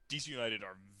 DC United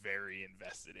are very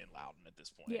invested in Loudoun at this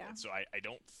point. Yeah. And so I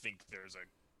don't think there's a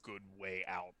good way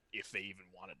out if they even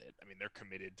wanted it. I mean, they're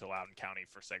committed to Loudoun County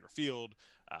for Segra Field.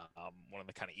 One of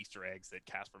the kind of Easter eggs that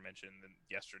Casper mentioned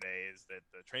yesterday is that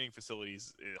the training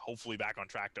facilities hopefully back on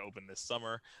track to open this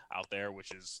summer out there,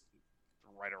 which is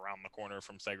right around the corner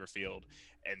from Segra Field.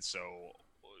 And so,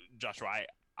 Joshua,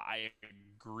 I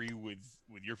agree with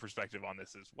your perspective on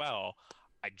this as well.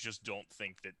 I just don't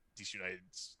think that DC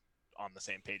United's on the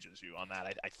same page as you on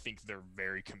that. I think they're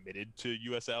very committed to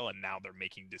USL, and now they're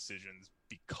making decisions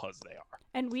because they are.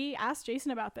 And we asked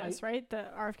Jason about this, right? The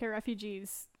RFK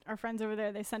refugees, our friends over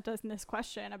there, they sent us this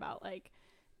question about, like,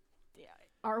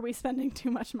 are we spending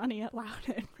too much money at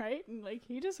Loudoun, right? And, like,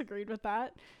 he just agreed with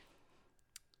that.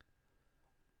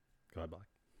 Go ahead, Black.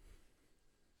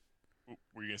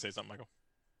 Were you going to say something, Michael?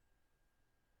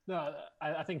 No,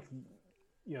 I think,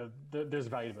 there's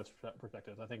value to both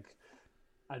perspectives. I think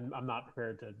I'm not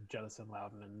prepared to jettison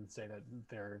Loudoun and say that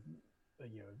they're,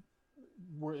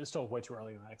 we're still way too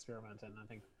early in that experiment. And I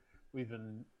think we've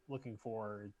been looking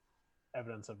for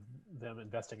evidence of them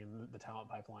investing in the talent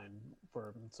pipeline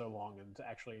for so long, and to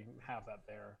actually have that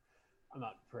there, I'm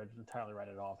not prepared to entirely write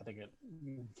it off. I think it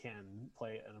can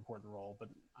play an important role, but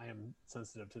I am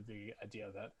sensitive to the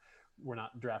idea that we're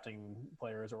not drafting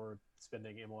players or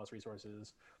spending MLS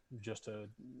resources just to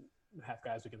have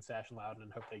guys who can stash and loud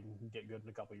and hope they can get good in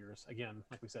a couple years. Again,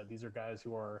 like we said, these are guys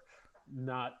who are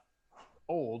not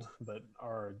old, but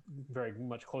are very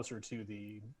much closer to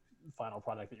the final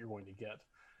product that you're going to get.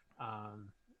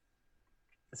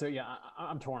 So yeah,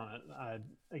 I'm torn on it.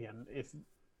 Again,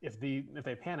 if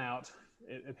they pan out,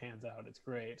 it pans out. It's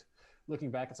great.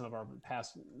 Looking back at some of our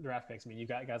past draft picks, I mean, you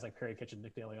got guys like Perry Kitchen,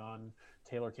 Nick DeLeon,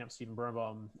 Taylor Kemp, Stephen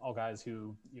Birnbaum, all guys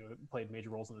who played major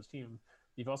roles in this team.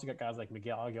 You've also got guys like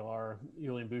Miguel Aguilar,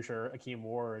 Julian Boucher, Akeem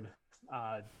Ward,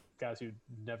 guys who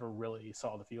never really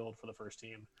saw the field for the first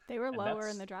team. They were lower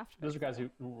in the draft. Those are guys who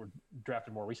were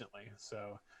drafted more recently.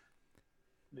 So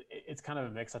it's kind of a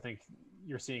mix. I think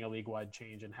you're seeing a league-wide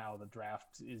change in how the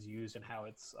draft is used and how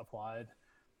it's applied.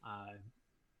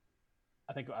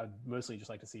 I think I'd mostly just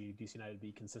like to see DC United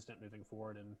be consistent moving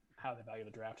forward in how they value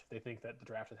the draft. If they think that the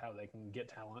draft is how they can get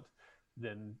talent,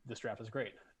 then this draft is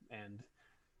great. And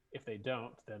if they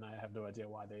don't, then I have no idea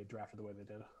why they drafted the way they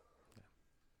did.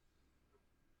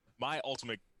 My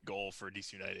ultimate goal for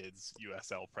DC United's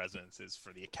USL presence is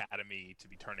for the academy to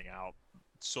be turning out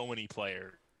so many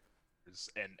players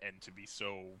and to be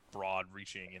so broad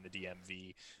reaching in the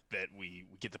DMV that we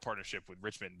get the partnership with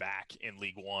Richmond back in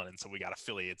League One, and so we got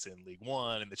affiliates in League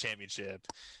One, in the Championship,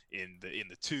 in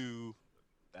the two.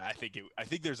 I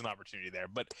think there's an opportunity there,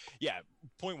 but yeah,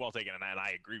 point well taken, and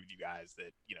I agree with you guys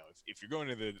that if you're going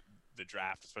to the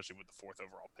draft, especially with the 4th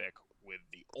overall pick, with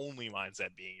the only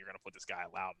mindset being you're going to put this guy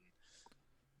Loudon,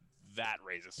 that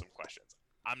raises some questions.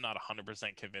 I'm not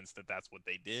 100% convinced that that's what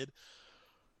they did.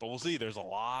 But we'll see. There's a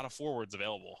lot of forwards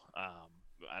available.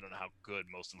 I don't know how good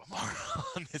most of them are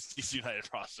on this DC United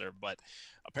roster, but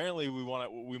apparently we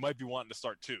might be wanting to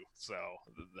start 2. So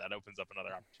that opens up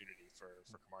another opportunity for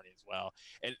Cromartie as well.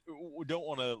 And we don't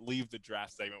want to leave the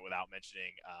draft segment without mentioning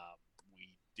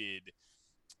we did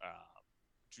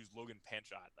choose Logan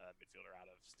Panchot, midfielder out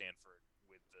of Stanford,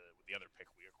 with the other pick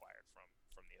we acquired from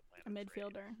the Atlanta. A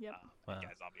midfielder. Trade. Yep. Wow.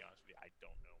 Guys, I'll be honest with you, I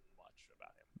don't know much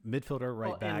about him. Midfielder,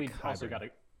 right back. And we also got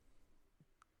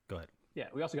Go ahead. Yeah,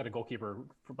 we also got a goalkeeper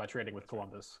by trading with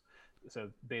Columbus. So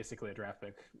basically a draft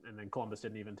pick, and then Columbus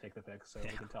didn't even take the pick, so we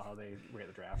can tell how they rate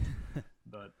the draft.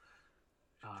 But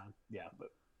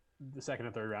but the 2nd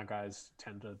and 3rd round guys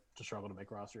tend to struggle to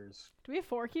make rosters. Do we have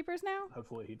 4 keepers now?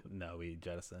 Hopefully he did. No, we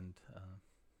jettisoned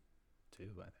 2,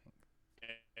 I think.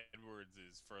 Edwards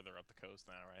is further up the coast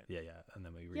now, right? Yeah, and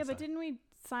then we Yeah, but didn't we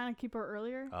sign a keeper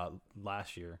earlier?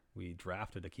 last year we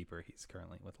drafted a keeper. He's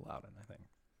currently with Loudon, I think.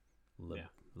 I feel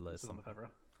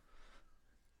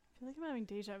like I'm having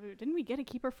deja vu. Didn't we get a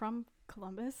keeper from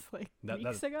Columbus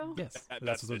weeks ago? Yes,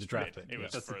 that's what the draft pick. It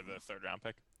was for the 3rd round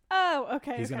pick. Oh,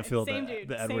 okay. He's gonna fill same the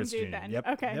dude. Edwards same dude Jr. then. Yep,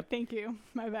 Okay, yep. thank you.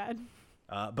 My bad.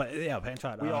 But yeah,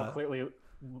 Panchot. We all clearly,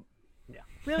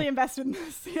 Really invested in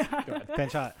this. Yeah. Go ahead.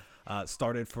 Panchot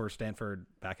started for Stanford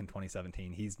back in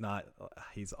 2017. He's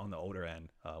on the older end.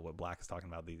 What Black is talking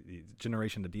about, the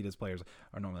generation Adidas players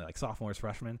are normally like sophomores,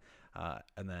 freshmen,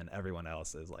 and then everyone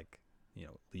else is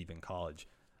leaving college.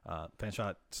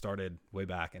 Panchot started way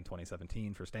back in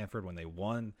 2017 for Stanford when they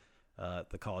won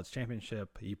the college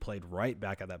championship. He played right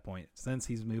back at that point. Since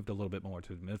he's moved a little bit more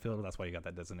to the midfield, that's why you got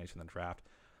that designation in the draft.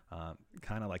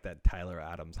 Kind of like that Tyler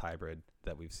Adams hybrid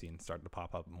that we've seen starting to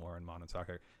pop up more in modern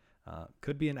soccer.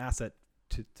 Could be an asset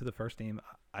to the first team,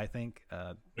 I think.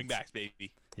 Wingbacks,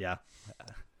 baby. Yeah,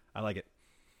 I like it.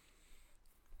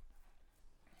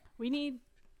 We need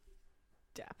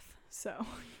depth, so.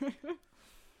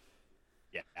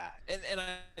 Yeah, and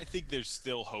I think there's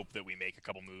still hope that we make a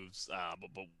couple moves.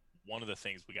 But one of the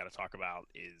things we got to talk about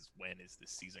is when is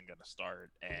this season going to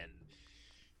start? And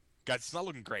guys, it's not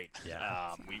looking great.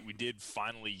 Yeah. We did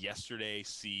finally yesterday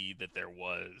see that there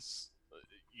was,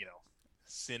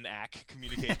 SYNAC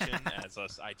communication, as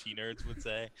us IT nerds would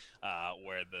say,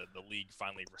 where the league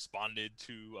finally responded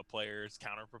to a player's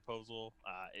counter proposal.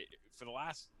 For the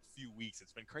last few weeks,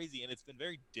 it's been crazy, and it's been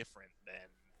very different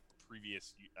than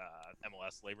previous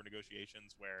MLS labor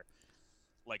negotiations, where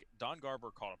Don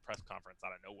Garber called a press conference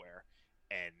out of nowhere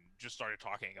and just started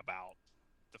talking about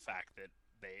the fact that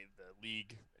the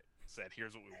league said,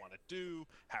 here's what we want to do.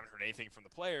 Haven't heard anything from the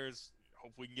players.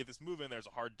 Hope we can get this moving. There's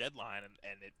a hard deadline,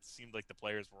 and it seemed like the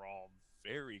players were all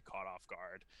very caught off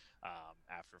guard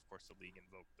after, of course, the league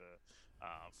invoked the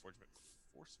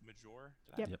force majeure.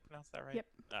 Did I pronounce that right? Yep.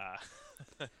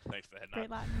 Thanks for the head nod.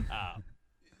 Great Latin.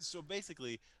 So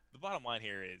basically, the bottom line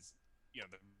here is, they're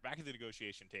back at the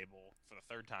negotiation table for the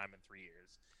 3rd time in 3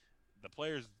 years. The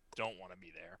players don't want to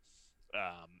be there.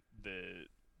 the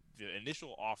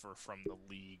initial offer from the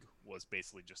league was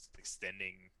basically just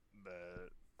extending the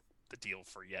deal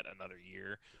for yet another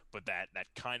year, but that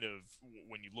kind of,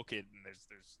 when you look at, and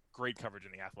there's great coverage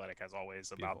in The Athletic as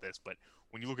always about this, but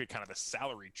when you look at kind of the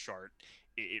salary chart,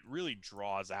 it really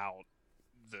draws out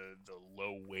the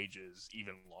low wages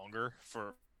even longer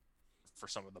for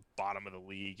some of the bottom of the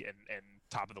league and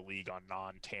top of the league on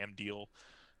non-TAM deal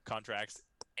contracts.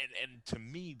 And to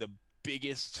me, the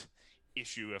biggest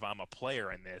issue if I'm a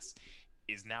player in this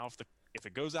is now if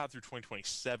it goes out through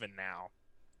 2027 now,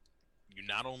 you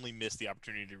not only miss the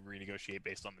opportunity to renegotiate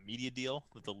based on the media deal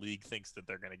that the league thinks that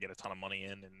they're going to get a ton of money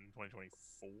in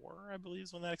 2024, I believe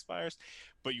is when that expires,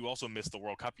 but you also miss the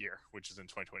World Cup year, which is in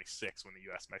 2026 when the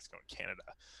U.S., Mexico, and Canada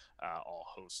all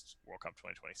host World Cup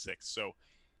 2026. So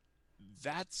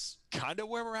that's kind of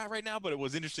where we're at right now, but it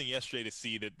was interesting yesterday to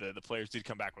see that the players did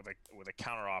come back with a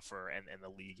counteroffer, and the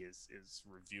league is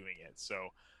reviewing it.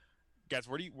 So, guys,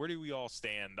 where do we all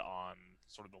stand on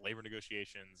sort of the labor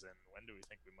negotiations, and when do we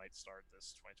think we might start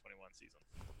this 2021 season?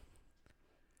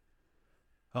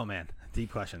 Oh man,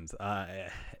 deep questions.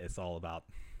 It's all about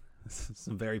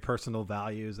some very personal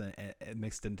values and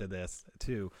mixed into this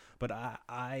too. But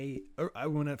I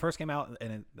when it first came out,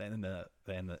 and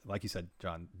like you said,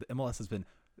 John, the MLS has been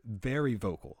very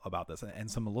vocal about this, and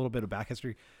a little bit of back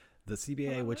history. The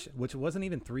CBA, which wasn't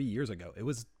even 3 years ago, it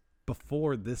was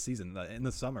before this season, in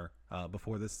the summer,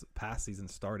 before this past season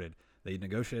started. They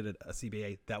negotiated a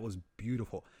CBA that was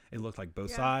beautiful. It looked like both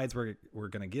sides were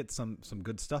going to get some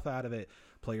good stuff out of it.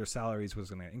 Player salaries was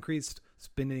going to increase.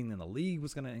 Spending in the league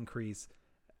was going to increase.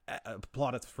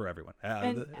 Plaudits for everyone.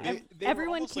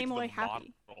 Everyone came away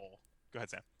happy. Go ahead,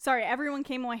 Sam. Sorry, everyone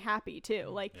came away happy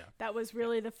too. That was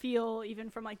really the feel, even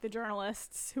from the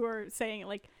journalists who are saying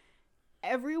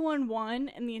everyone won,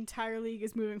 and the entire league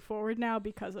is moving forward now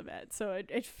because of it. So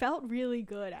it felt really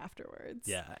good afterwards.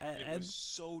 Yeah, it was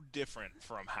so different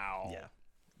from how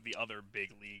the other big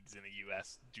leagues in the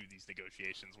U.S. do these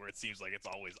negotiations, where it seems like it's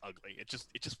always ugly. It just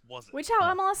wasn't. Which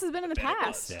how MLS has been in the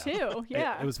past too.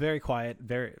 Yeah, it was very quiet,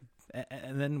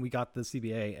 and then we got the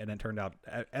CBA, and it turned out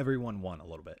everyone won a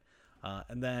little bit.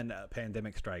 And then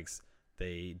pandemic strikes.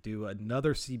 They do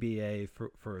another CBA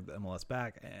for the MLS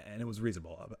back, and it was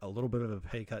reasonable. A little bit of a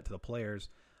pay cut to the players,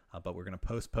 but we're going to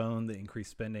postpone the increased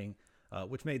spending,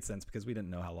 which made sense because we didn't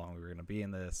know how long we were going to be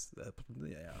in this. The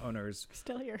owners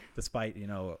still here, despite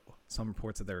some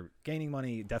reports that they're gaining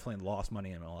money, definitely lost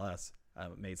money in MLS.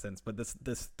 Made sense, but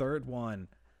this third one,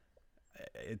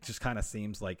 it just kind of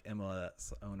seems like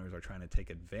MLS owners are trying to take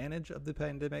advantage of the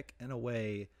pandemic in a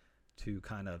way to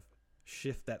kind of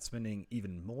shift that spending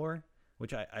even more.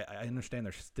 Which I understand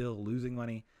they're still losing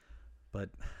money,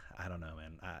 but I don't know,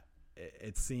 man.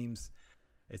 It seems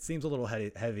a little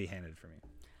heavy-handed for me.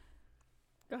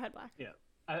 Go ahead, Black. Yeah,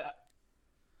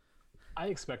 I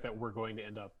expect that we're going to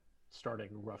end up starting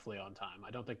roughly on time.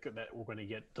 I don't think that we're going to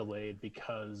get delayed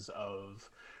because of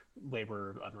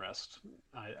labor unrest.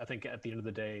 I think at the end of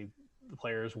the day, the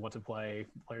players want to play.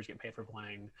 Players get paid for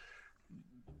playing.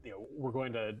 We're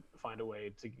going to find a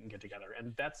way to get together.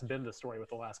 And that's been the story with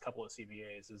the last couple of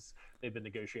CBAs, is they've been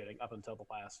negotiating up until the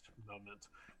last moment.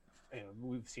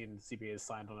 We've seen CBAs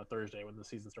signed on a Thursday when the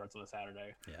season starts on a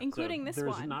Saturday. Yeah. Including this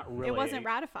one. Not really... It wasn't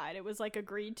ratified. It was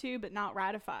agreed to, but not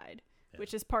ratified,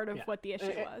 which is part of what the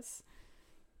issue was.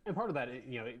 And part of that,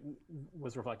 it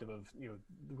was reflective of, the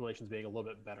relations being a little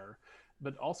bit better.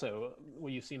 But also,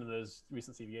 what you've seen in those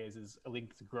recent CBAs is a league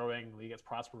that's growing, a league that's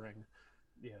prospering.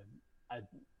 I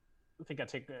think I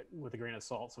take that with a grain of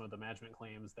salt, some of the management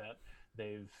claims that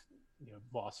they've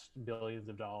lost billions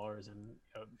of dollars, and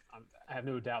I have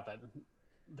no doubt that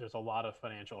there's a lot of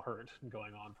financial hurt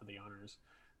going on for the owners,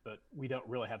 but we don't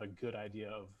really have a good idea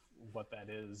of what that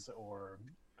is or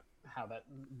how that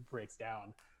breaks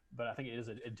down. But I think it is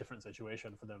a different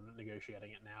situation for them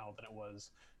negotiating it now than it was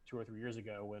 2 or 3 years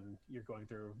ago, when you're going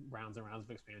through rounds and rounds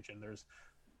of expansion. There's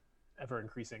ever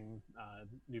increasing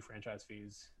new franchise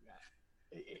fees.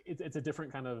 It's a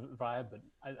different kind of vibe, but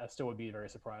I still would be very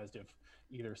surprised if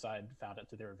either side found it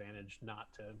to their advantage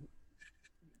not to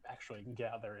actually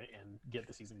get out there and get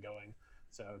the season going.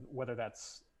 So whether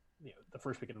that's the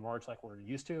first weekend of March like we're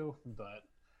used to, but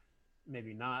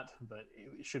maybe not, but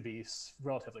it should be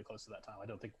relatively close to that time. I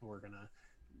don't think we're going to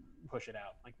push it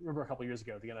out. Remember a couple of years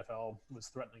ago, the NFL was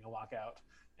threatening a lockout,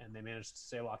 and they managed to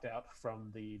stay locked out from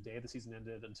the day the season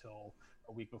ended until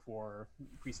a week before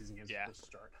preseason games were supposed to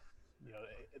start.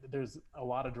 There's a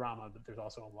lot of drama, but there's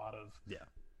also a lot of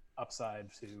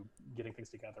upside to getting things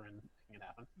together and making it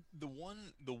happen.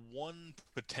 The one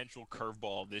potential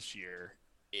curveball this year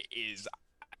is,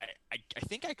 I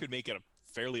think I could make a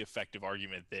fairly effective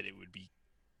argument that it would be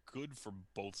good for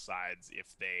both sides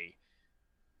if they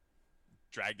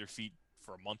drag their feet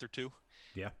for a month or two.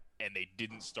 Yeah. And they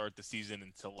didn't start the season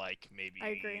until like maybe I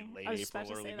agree. late I was just about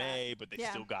April, to early say May, that. but they Yeah.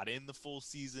 still got in the full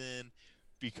season,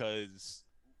 because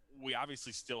we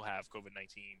obviously still have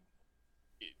COVID-19.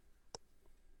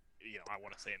 I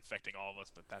want to say infecting all of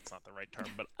us, but that's not the right term.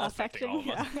 But affecting all of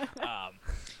us.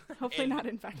 Hopefully not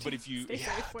infecting. But if you, Stay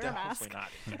safe, wear a mask.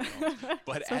 Hopefully not.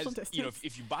 But Social as distance.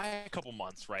 if you buy a couple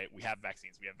months, right? We have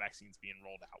vaccines. We have vaccines being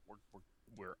rolled out.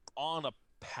 We're on a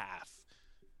path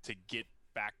to get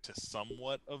back to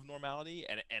somewhat of normality.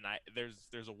 And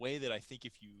there's a way that I think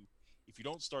if you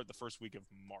don't start the first week of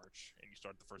March and you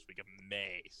start the first week of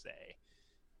May, say,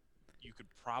 you could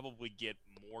probably get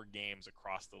more games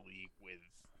across the league with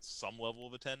some level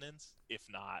of attendance, if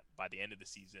not by the end of the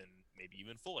season, maybe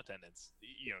even full attendance,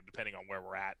 depending on where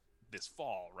we're at this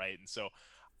fall, right? And so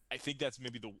I think that's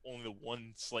maybe only the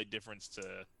one slight difference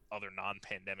to other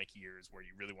non-pandemic years where you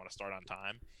really want to start on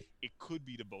time. It could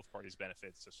be to both parties'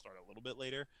 benefits to start a little bit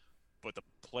later, but the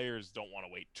players don't want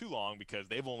to wait too long because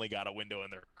they've only got a window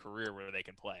in their career where they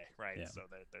can play, right? Yeah. So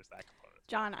there's that component.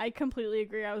 John, I completely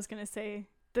agree. I was going to say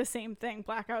the same thing.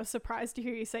 Black, I was surprised to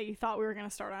hear you say you thought we were going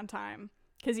to start on time.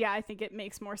 Because, yeah, I think it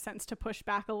makes more sense to push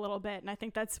back a little bit. And I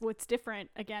think that's what's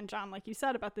different, again, John, like you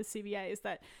said about the CBA, is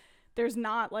that there's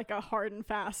not like a hard and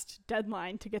fast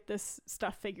deadline to get this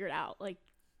stuff figured out. Like,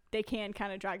 they can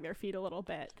kind of drag their feet a little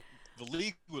bit. The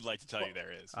league would like to tell you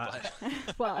there is. But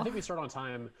Well, I think we start on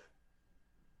time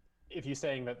if you're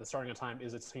saying that the starting on time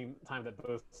is a time that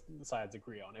both sides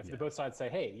agree on. If Yeah. both sides say,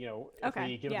 hey, if Okay.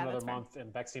 we give Yeah, it another that's fair. month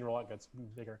and vaccine rollout gets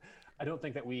bigger, I don't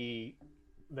think that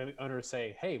the owners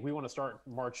say, hey, we want to start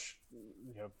March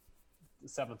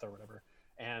 7th or whatever,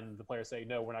 and the players say,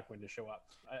 no, we're not going to show up.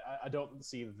 I don't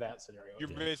see that scenario. you're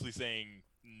basically saying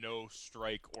no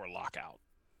strike or lockout.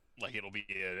 Like it'll be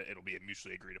a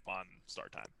mutually agreed upon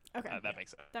start time. okay. That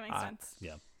makes sense. That makes sense.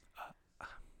 Yeah.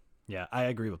 Yeah, I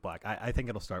agree with Black. I think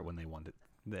it'll start when they want it.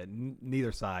 That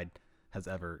neither side has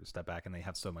ever stepped back, and they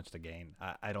have so much to gain.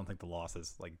 I don't think the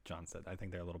losses, like John said, I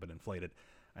think they're a little bit inflated.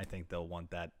 I think they'll want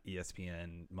that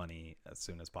ESPN money as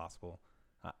soon as possible.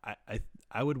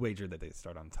 I would wager that they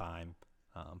start on time,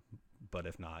 but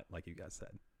if not, like you guys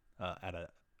said, at a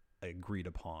agreed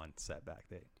upon setback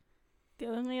date. The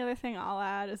only other thing I'll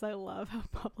add is I love how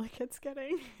public it's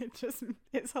getting.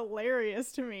 It's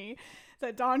hilarious to me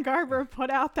that Don Garber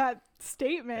put out that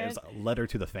statement. There's a letter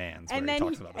to the fans And where then he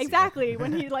talks about the exactly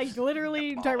when he like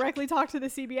literally directly talked to the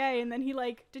CBA, and then he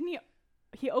like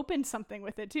he opened something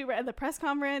with it too, right? At the press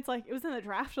conference, like it was in the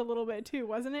draft a little bit too,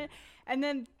 wasn't it? And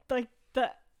then like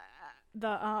the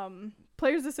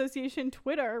Players Association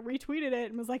Twitter retweeted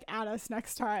it and was like, "Add us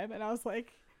next time," and I was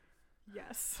like,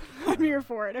 yes, I'm here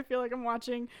for it. I feel like I'm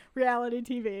watching reality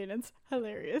TV, and it's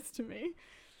hilarious to me.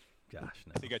 Gosh,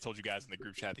 no. I think I told you guys in the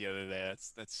group chat the other day.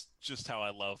 That's just how I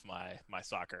love my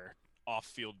soccer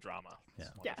off-field drama. It's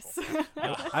Yeah. wonderful.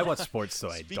 Yes. I watch sports, so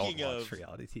I don't Speaking watch of-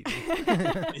 reality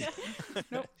TV.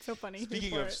 Nope. So funny. Here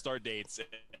Speaking for of it. start dates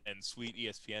and sweet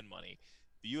ESPN money,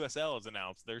 the USL has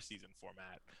announced their season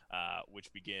format,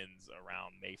 which begins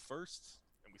around May 1st.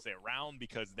 And we say around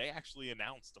because they actually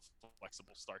announced a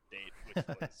flexible start date, which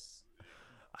was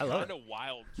I love kind of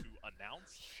wild to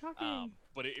announce. Shocking.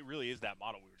 But it really is that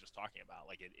model we were just talking about.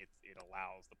 Like it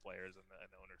allows the players and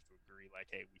the owners to agree, like,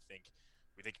 hey, we think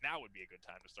now would be a good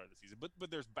time to start the season. But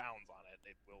there's bounds on it.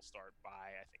 It will start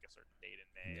by I think a certain date in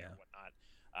May or whatnot.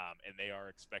 And they are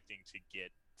expecting to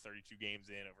get 32 games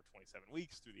in over 27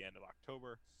 weeks through the end of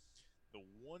October. The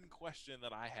one question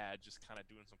that I had, just kind of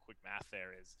doing some quick math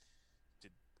there, is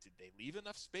did they leave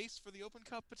enough space for the Open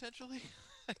Cup potentially?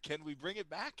 Can we bring it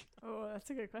back? Oh, that's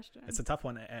a good question. It's a tough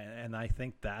one, and I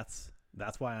think that's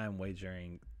why I'm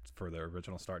wagering for the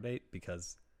original start date,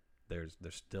 because there's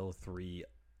still 3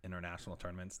 international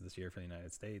tournaments this year for the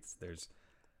United States. There's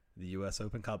the U.S.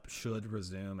 Open Cup should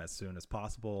resume as soon as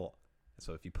possible.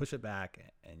 So if you push it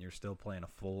back and you're still playing a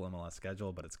full MLS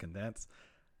schedule, but it's condensed,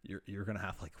 you're gonna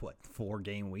have like 4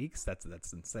 game weeks.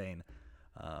 That's insane.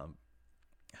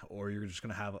 Or you're just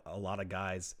going to have a lot of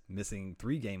guys missing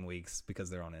 3 game weeks because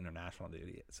they're on international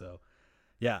duty. So,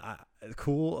 yeah,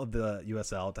 cool of the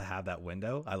USL to have that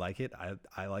window. I like it.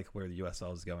 I like where the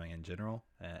USL is going in general.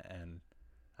 And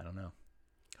I don't know.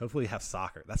 Hopefully you have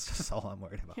soccer. That's just all I'm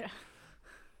worried about. Yeah.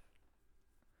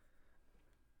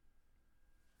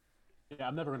 Yeah,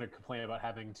 I'm never going to complain about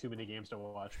having too many games to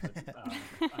watch, but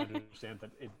I understand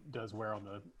that it does wear on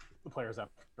the players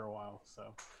after a while.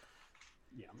 So,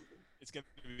 yeah. It's going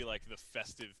to be like the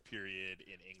festive period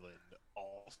in England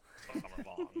all summer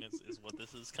long is what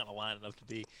this is kind of lining up to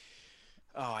be.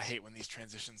 Oh, I hate when these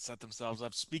transitions set themselves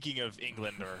up. Speaking of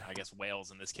England, or I guess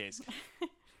Wales in this case,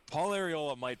 Paul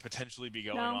Arriola might potentially be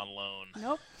going on loan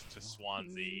Nope. to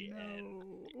Swansea.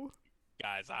 And No.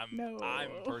 guys, I'm No.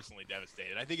 personally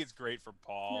devastated. I think it's great for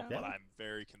Paul, No. but I'm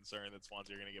very concerned that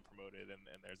Swansea are going to get promoted,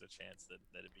 and there's a chance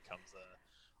that it becomes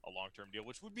a long-term deal,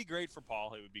 which would be great for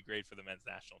Paul. It would be great for the men's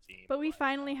national team. But we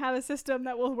finally have a system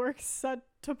that will work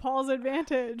to Paul's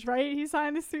advantage, right? He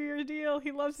signed this 3-year deal.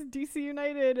 He loves DC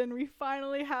United, and we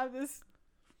finally have this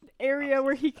area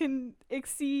where he can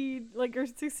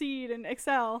succeed and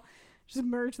excel. Just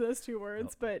merge those two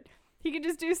words, but he can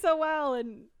just do so well,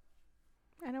 and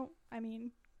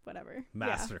whatever.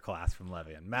 Masterclass from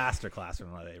Levian. Masterclass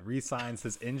from Levian. Resigns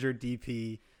his injured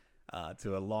DP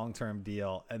to a long-term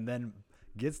deal, and then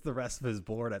gets the rest of his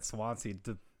board at Swansea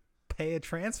to pay a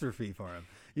transfer fee for him.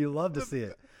 You love to see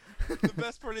it. The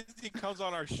best part is he comes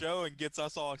on our show and gets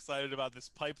us all excited about this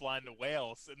pipeline to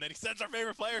Wales, and then he sends our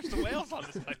favorite players to Wales on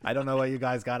this pipeline. I don't know what you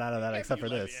guys got out of that except for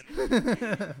this.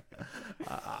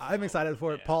 I'm excited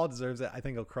for it. Paul deserves it. I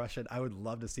think he'll crush it. I would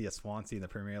love to see a Swansea in the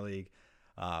Premier League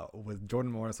with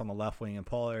Jordan Morris on the left wing and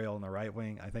Paul Arriola on the right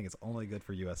wing. I think it's only good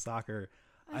for U.S. soccer.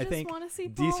 I think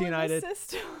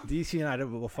DC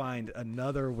United will find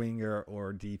another winger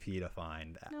or DP to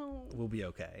find. No. We'll be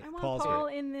okay. I want Paul's Paul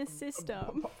great. in this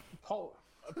system. Paul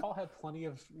had plenty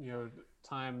of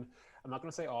time. I'm not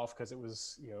going to say off because it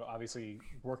was obviously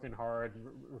working hard,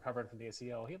 recovering from the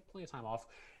ACL. He had plenty of time off.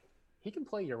 He can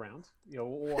play year round.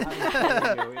 We'll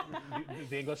have him play,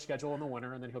 the English schedule in the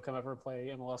winter, and then he'll come over and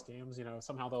play MLS games.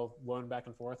 Somehow they'll loan back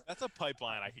and forth. That's a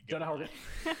pipeline I could Don't get. know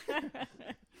how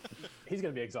he's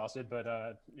going to be exhausted, but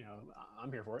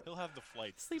I'm here for it. He'll have the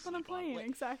flight. Sleep on a plane,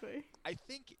 exactly. I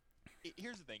think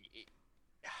here's the thing,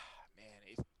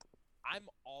 I'm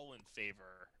all in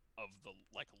favor of the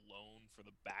loan for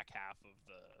the back half of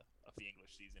the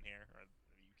English season here, or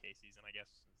the UK season, I guess,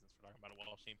 since we're talking about a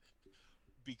Welsh team,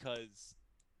 because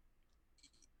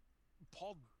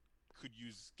Paul could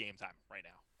use game time right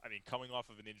now. I mean, coming off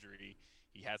of an injury,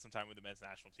 he had some time with the men's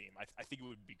national team. I think it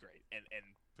would be great, and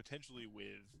potentially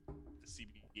with the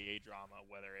CBA drama,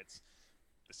 whether it's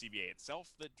the CBA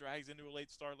itself that drags into a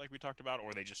late start like we talked about,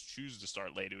 or they just choose to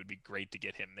start late, it would be great to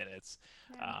get him minutes.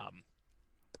 Yeah.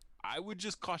 I would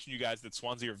just caution you guys that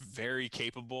Swansea are very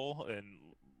capable, and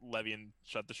Levian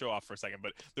shut the show off for a second,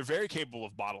 but they're very capable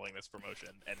of bottling this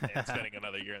promotion and spending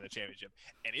another year in the championship.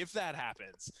 And if that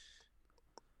happens,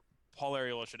 Paul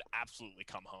Arriola should absolutely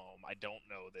come home. I don't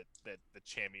know that the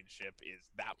championship is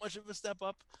that much of a step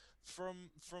up from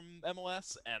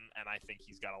MLS, and I think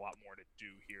he's got a lot more to do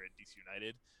here at DC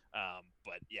United.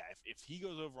 But yeah, if he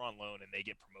goes over on loan and they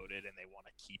get promoted and they want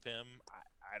to keep him,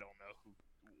 I don't know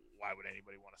why would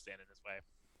anybody want to stand in his way.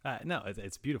 No,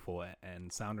 it's beautiful.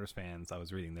 And Sounders fans, I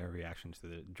was reading their reaction to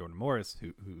the Jordan Morris,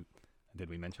 who did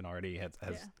we mention already,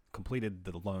 has completed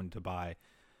the loan to buy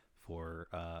for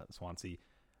Swansea.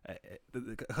 A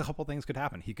couple things could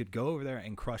happen. He could go over there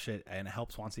and crush it and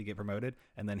help Swansea get promoted,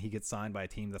 and then he gets signed by a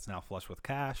team that's now flush with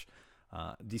cash.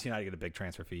 DC United get a big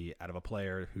transfer fee out of a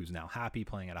player who's now happy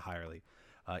playing at a higher league.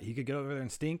 He could go over there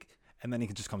and stink, and then he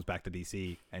just comes back to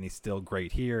DC, and he's still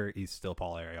great here. He's still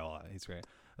Paul Arriola. He's great.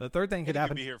 The third thing could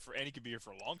happen. He could be here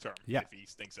for a long term. Yeah. If he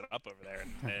stinks it up over there,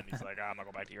 and he's like, I'm not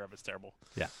going back to Europe. It's terrible.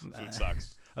 Yeah. Food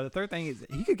sucks. The third thing is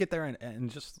he could get there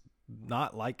and just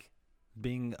not like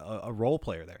being a role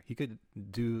player there. He could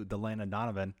do the Landon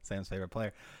Donovan, Sam's favorite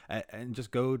player, and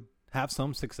just go have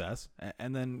some success,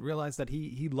 and then realize that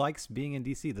he likes being in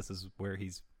DC. This is where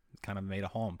he's kind of made a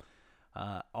home.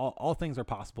 All things are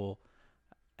possible,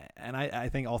 and I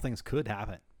think all things could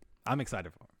happen. I'm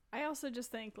excited for him. I also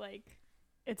just think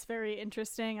it's very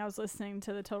interesting. I was listening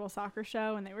to the Total Soccer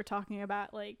Show, and they were talking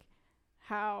about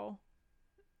how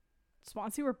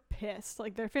Swansea were pissed.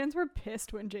 Their fans were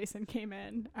pissed when Jason came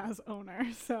in as owner.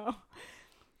 So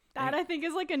that I think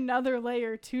is another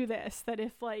layer to this, that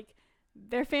if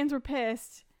their fans were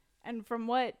pissed, and from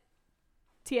what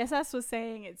TSS was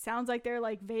saying, it sounds like they're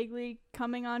vaguely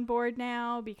coming on board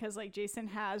now because Jason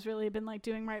has really been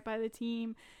doing right by the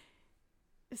team.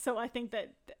 So I think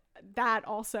that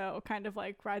also kind of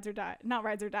rides or die, not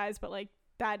rides or dies, but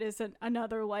that is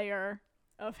another layer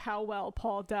of how well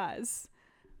Paul does.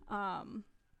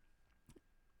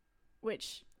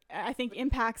 Which I think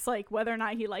impacts whether or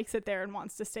not he likes it there and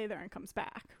wants to stay there and comes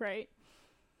back, right?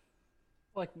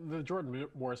 The Jordan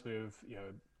Morris move,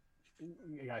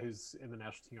 a guy who's in the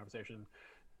national team conversation,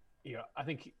 I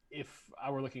think if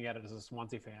I were looking at it as a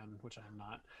Swansea fan, which I'm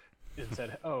not, and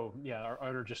said, oh yeah, our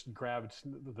owner just grabbed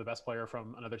the best player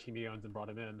from another team he owns and brought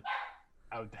him in,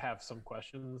 I would have some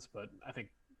questions. But I think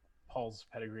Paul's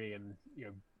pedigree and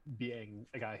being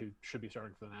a guy who should be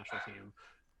starting for the national team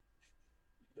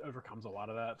overcomes a lot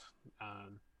of that.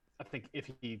 I think if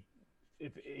he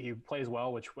plays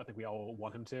well, which I think we all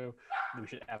want him to, we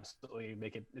should absolutely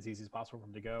make it as easy as possible for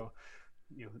him to go.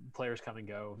 Players come and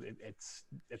go. It's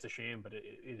a shame, but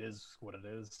it is what it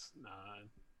is.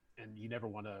 And you never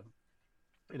want to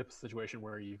end up in a situation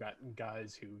where you've got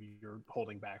guys who you're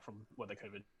holding back from what they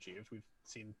could have achieved. We've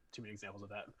seen too many examples of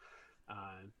that.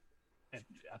 And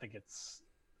I think it's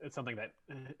something that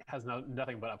has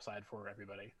nothing but upside for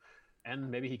everybody.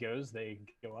 And maybe he goes, they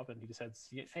go up, and he decides,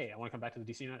 hey, I want to come back to the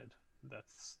DC United.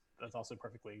 That's also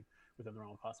perfectly within the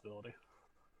realm of possibility.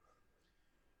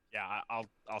 Yeah,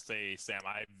 I'll say, Sam,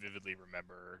 I vividly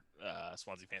remember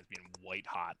Swansea fans being white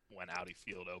hot when Audi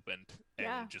Field opened,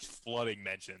 and just flooding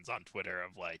mentions on Twitter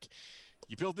of like,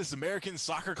 you built this American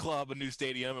soccer club, a new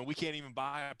stadium, and we can't even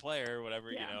buy a player or whatever,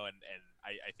 And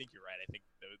I think you're right. I think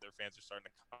their fans are starting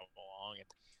to come along, and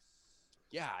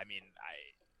I mean,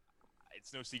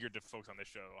 it's no secret to folks on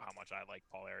this show how much I like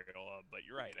Paul Arriola, but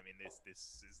you're right. I mean, this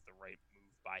is the right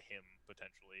move by him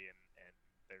potentially, and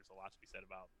there's a lot to be said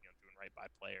about doing right by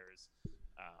players.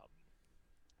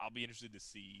 I'll be interested to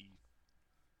see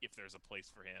if there's a place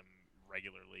for him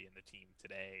regularly in the team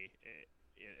today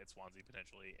at Swansea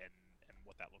potentially, and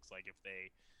what that looks like if they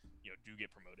do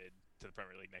get promoted to the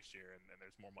Premier League next year, and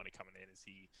there's more money coming in. Is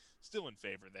he still in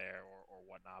favor there or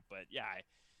whatnot? But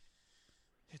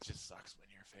it just sucks when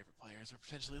your favorite players are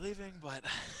potentially leaving, but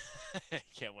you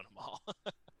can't win them all.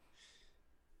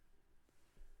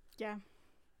 Yeah.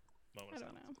 Moment I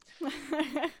don't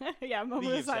know. Yeah,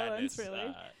 moment of silence,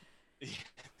 really.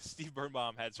 Steve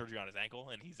Birnbaum had surgery on his ankle,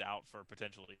 and he's out for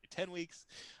potentially 10 weeks.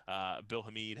 Bill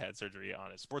Hamid had surgery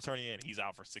on his sports hernia, and he's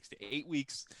out for 6 to 8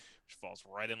 weeks, which falls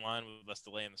right in line with us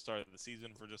delaying the start of the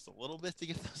season for just a little bit to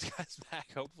get those guys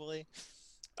back, hopefully.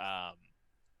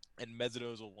 And Mesut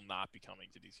Ozil will not be coming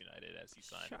to DC United as he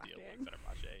signed a deal with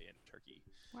Fenerbahce in Turkey.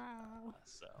 Wow.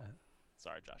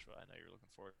 Sorry, Joshua. I know you're looking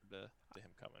forward to him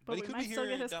coming. But he might still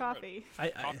get his coffee.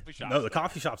 No, the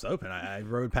coffee shop's open. I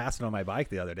rode past it on my bike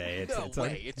the other day.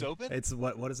 It's open? It's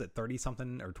what is it,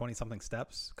 30-something or 20-something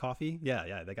steps coffee?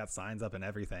 Yeah. They got signs up and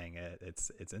everything.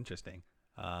 It's interesting.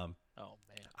 Oh,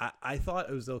 man. I thought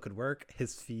Ozil could work.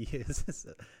 His fee is...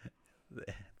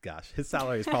 Gosh, his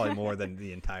salary is probably more than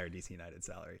the entire DC United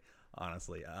salary,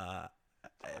 honestly.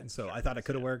 And so I thought it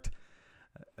could have worked.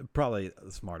 Probably a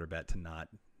smarter bet to not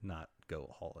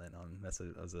go all in on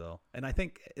Mesut Ozil. And I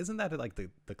think, isn't that like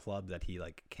the club that he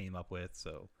like came up with?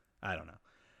 So I don't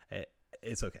know.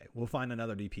 It's okay. We'll find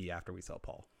another DP after we sell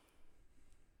Paul.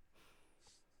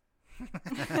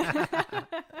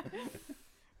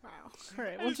 Wow. All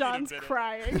right. Well, John's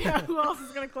crying. Who else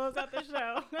is going to close out the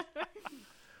show?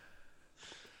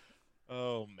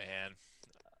 Oh, man.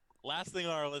 Last thing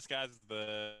on our list, guys, is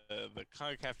the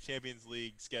CONCACAF Champions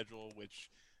League schedule, which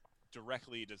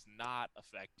directly does not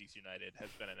affect DC United, has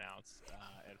been announced.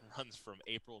 It runs from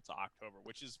April to October,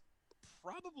 which is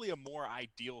probably a more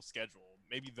ideal schedule,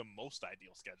 maybe the most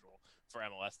ideal schedule for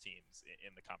MLS teams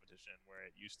in the competition, where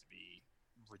it used to be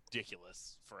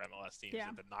ridiculous for MLS teams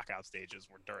that the knockout stages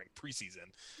were during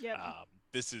preseason. Yep.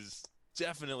 This is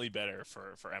definitely better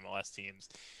for MLS teams.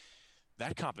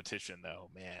 That competition, though,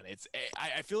 man,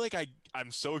 I feel like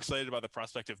I'm so excited about the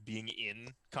prospect of being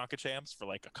in CONCACHAMPS for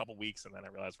like a couple weeks, and then I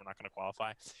realize we're not going to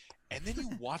qualify. And then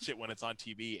you watch it when it's on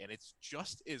TV, and it's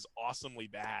just as awesomely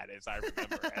bad as I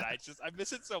remember. And I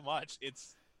miss it so much.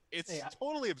 It's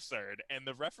totally absurd, and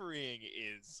the refereeing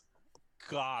is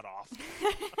god awful.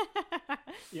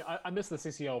 I miss the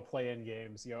CCL play-in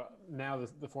games. Now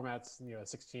the format's a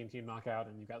 16-team knockout,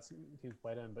 and you've got some teams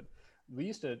played in, but we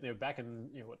used to, back in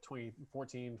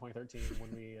 2014, 2013,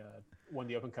 when we won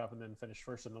the Open Cup and then finished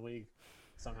first in the league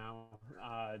somehow.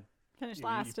 Finished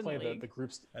last in the league. The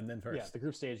groups and then first. Yeah, the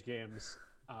group stage games.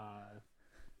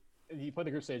 You play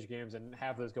the group stage games and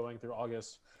have those going through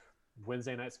August.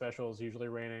 Wednesday night specials, usually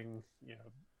raining.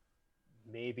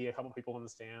 Maybe a couple people in the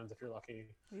stands if you're lucky.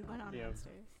 We went on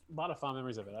Wednesdays. A lot of fond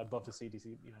memories of it. I'd love to see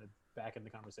DC back in the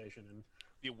conversation. And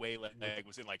the away leg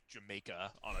was in like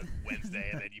Jamaica on a Wednesday,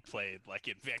 and then you played like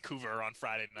in Vancouver on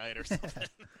Friday night or something.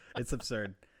 It's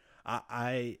absurd.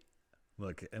 I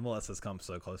look, MLS has come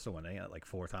so close to winning it like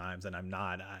 4 times, and I'm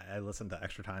not. I listen to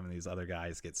Extra Time, and these other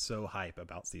guys get so hype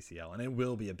about CCL, and it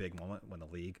will be a big moment when the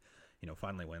league,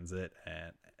 finally wins it,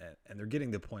 and they're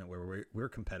getting to the point where we're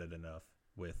competitive enough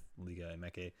with Liga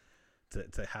MX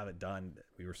to have it done.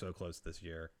 We were so close this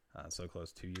year, so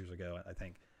close 2 years ago. I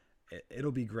think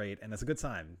it'll be great, and it's a good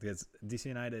sign because DC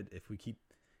United, if we keep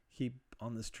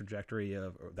on this trajectory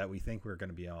that we think we're going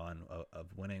to be on of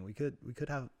winning, we could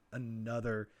have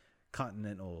another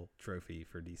continental trophy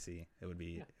for DC. It would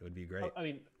be great. I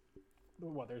mean,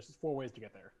 there's 4 ways to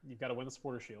get there. You've got to win the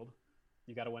Supporters Shield,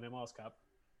 you got to win MLS Cup,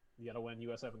 you got to win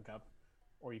US Open Cup,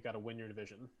 or you got to win your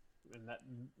division, and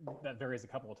that varies a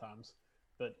couple of times.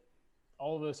 But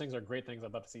all of those things are great things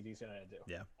I'd love to see DC United do.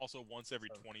 Yeah. Also, once every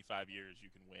 25 years, you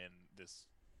can win this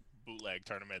bootleg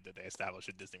tournament that they establish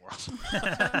at Disney World.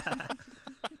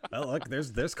 Well, look,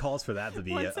 there's calls for that to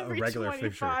be Once a every regular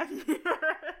fixture. 25 years.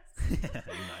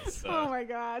 Nice. Oh my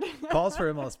God. Calls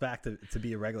for MLS back to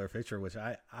be a regular fixture, which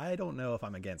I don't know if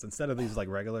I'm against. Instead of these like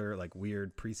regular like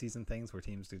weird preseason things where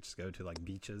teams just go to like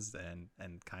beaches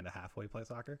and kind of halfway play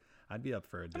soccer, I'd be up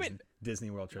for a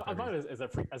Disney World trip. I'm fine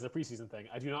as a preseason thing.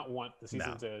 I do not want the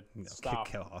season to stop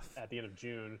kick off at the end of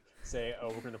June. Say, oh,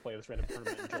 we're going to play this random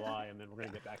tournament in July, and then we're going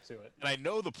to get back to it. And I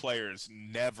know the players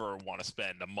never want to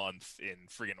spend a month in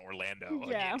friggin' Orlando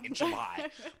in July.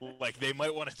 Like, they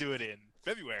might want to do it in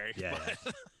February. Yeah.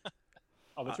 But...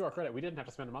 Although to our credit, we didn't have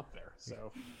to spend a month there.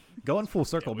 So going full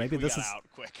circle, maybe we this got is out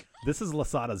quick. This is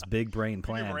Losada's big brain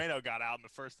plan. Moreno got out in the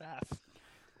first half.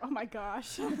 Oh my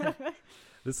gosh.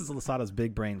 This is Losada's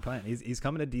big brain plan. He's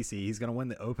coming to DC. He's going to win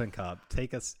the Open Cup,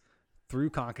 take us through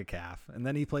CONCACAF, and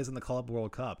then he plays in the Club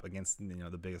World Cup against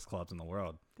the biggest clubs in the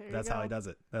world. That's how he does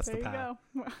it. That's the path.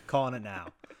 Calling it now.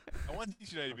 I want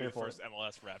DC United to be the first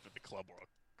MLS rep at the Club World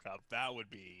Cup. That would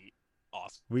be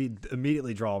awesome. We'd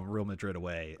immediately draw Real Madrid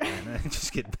away and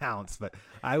just get bounced, but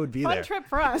I would be Fun there. trip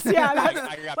for us. Yeah,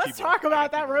 let's talk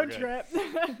about that road people. trip.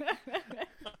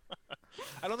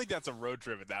 I don't think that's a road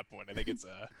trip at that point. I think it's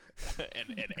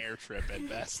an air trip at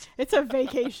best. It's a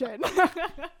vacation.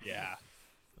 Yeah,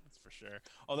 that's for sure.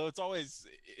 Although it's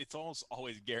almost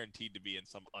always guaranteed to be in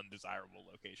some undesirable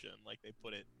location. Like they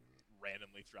put it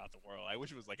randomly throughout the world. I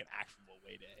wish it was like an actionable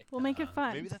way day. We'll make it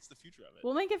fun. Maybe that's the future of it.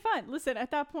 We'll make it fun. Listen, at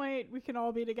that point, we can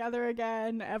all be together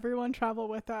again. Everyone travel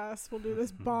with us. We'll do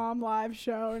this bomb live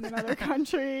show in another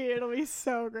country. It'll be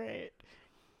so great.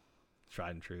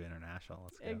 Tried and true international.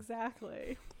 Let's go.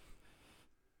 Exactly.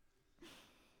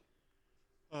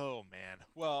 Oh man.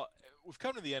 Well, we've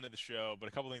come to the end of the show, but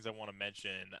a couple things I want to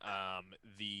mention.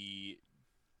 The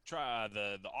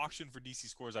auction for DC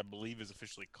Scores, I believe, is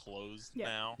officially closed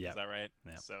now. Yep. Is that right?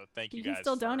 Yep. So thank you You guys. can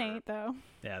still donate though.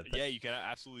 Yeah. Yeah, you can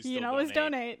absolutely still You can always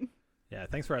donate. Yeah,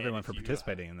 thanks for everyone if for you,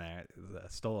 participating in there. I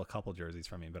stole a couple jerseys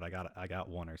from me, but I got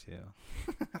one or two.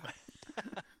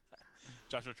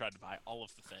 Joshua tried to buy all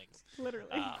of the things.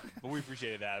 Literally. But we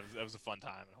appreciated that. That was a fun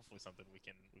time, and hopefully something we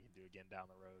can do again down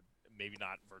the road. Maybe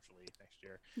not virtually next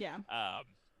year. Yeah.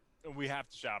 We have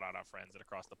to shout out our friends at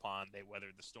Across the Pond. They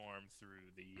weathered the storm through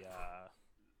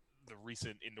the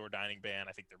recent indoor dining ban.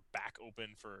 I think they're back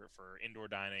open for indoor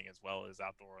dining as well as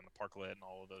outdoor on the parklet and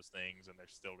all of those things. And they've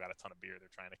still got a ton of beer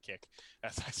they're trying to kick,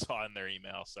 as I saw in their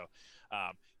email. So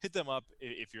hit them up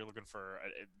if you're looking for.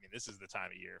 This is the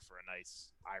time of year for a nice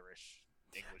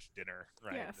Irish-English dinner,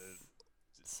 right? Yes.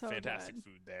 So fantastic good.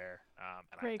 food there.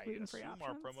 And Great I gluten-free assume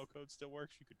our options. promo code still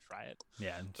works. You could try it.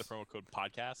 Yeah. The promo code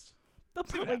podcast. They'll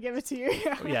probably give it to you.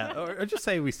 Yeah, or just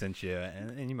say we sent you,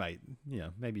 and you might,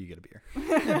 maybe you get a beer.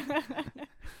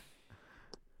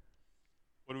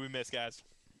 What do we miss, guys?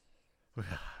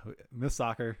 Miss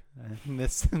soccer,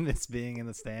 miss being in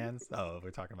the stands. Oh,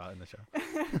 we're talking about in the show.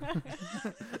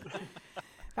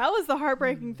 That was the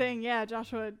heartbreaking thing. Yeah,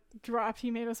 Joshua dropped.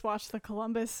 He made us watch the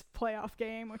Columbus playoff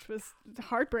game, which was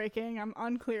heartbreaking. I'm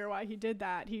unclear why he did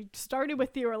that. He started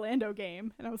with the Orlando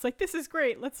game, and I was like, this is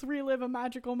great. Let's relive a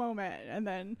magical moment. And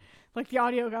then, the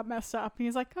audio got messed up. And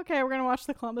he's like, okay, we're going to watch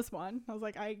the Columbus one. I was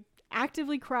like, I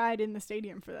actively cried in the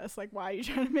stadium for this. Like, why are you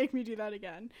trying to make me do that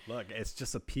again? Look, it's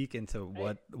just a peek into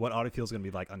what Audiefield is going to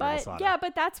be like under but Losada. Yeah,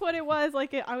 but that's what it was.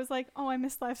 I was like, oh, I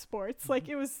miss live sports.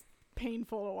 It was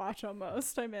painful to watch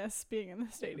almost. I miss being in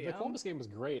the stadium. The Columbus game was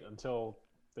great until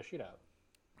the shootout.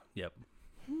 Yep.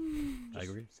 I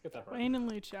agree. Skip that part. Wayne and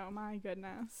Lucho, my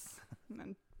goodness. And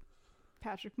then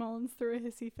Patrick Mullins threw a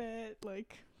hissy fit.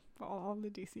 All the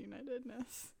DC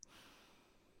Unitedness.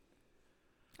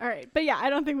 All right. But yeah, I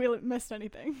don't think we missed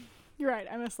anything. You're right.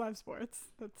 I miss live sports.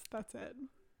 That's it.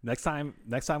 Next time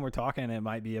we're talking, it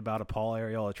might be about a Paul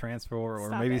Arriola transfer or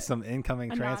Stop maybe it. some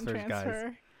incoming A transfers, guys.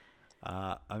 non-transfer.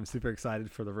 I'm super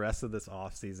excited for the rest of this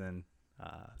off season.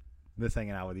 Miss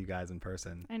hanging out with you guys in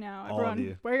person. I know. All of Everyone,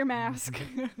 you. wear your mask.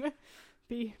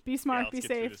 Be smart. let's Be get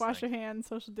through safe. this Wash thing. your hands.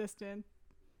 Social distance.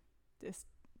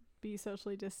 Be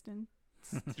socially distant.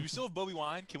 Do we still have Bobby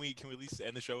Wine? Can we at least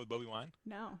end the show with Bobby Wine?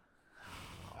 No.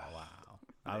 Oh wow!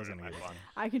 I was gonna give it to him.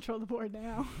 I control the board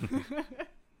now.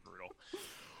 Brutal.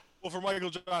 Well, for Michael,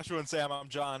 Joshua, and Sam, I'm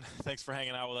John. Thanks for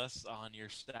hanging out with us on your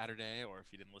Saturday, or if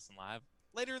you didn't listen live,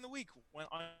 later in the week when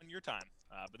on your time.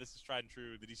 But this is Tried and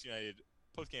True, the DC United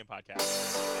post-game podcast.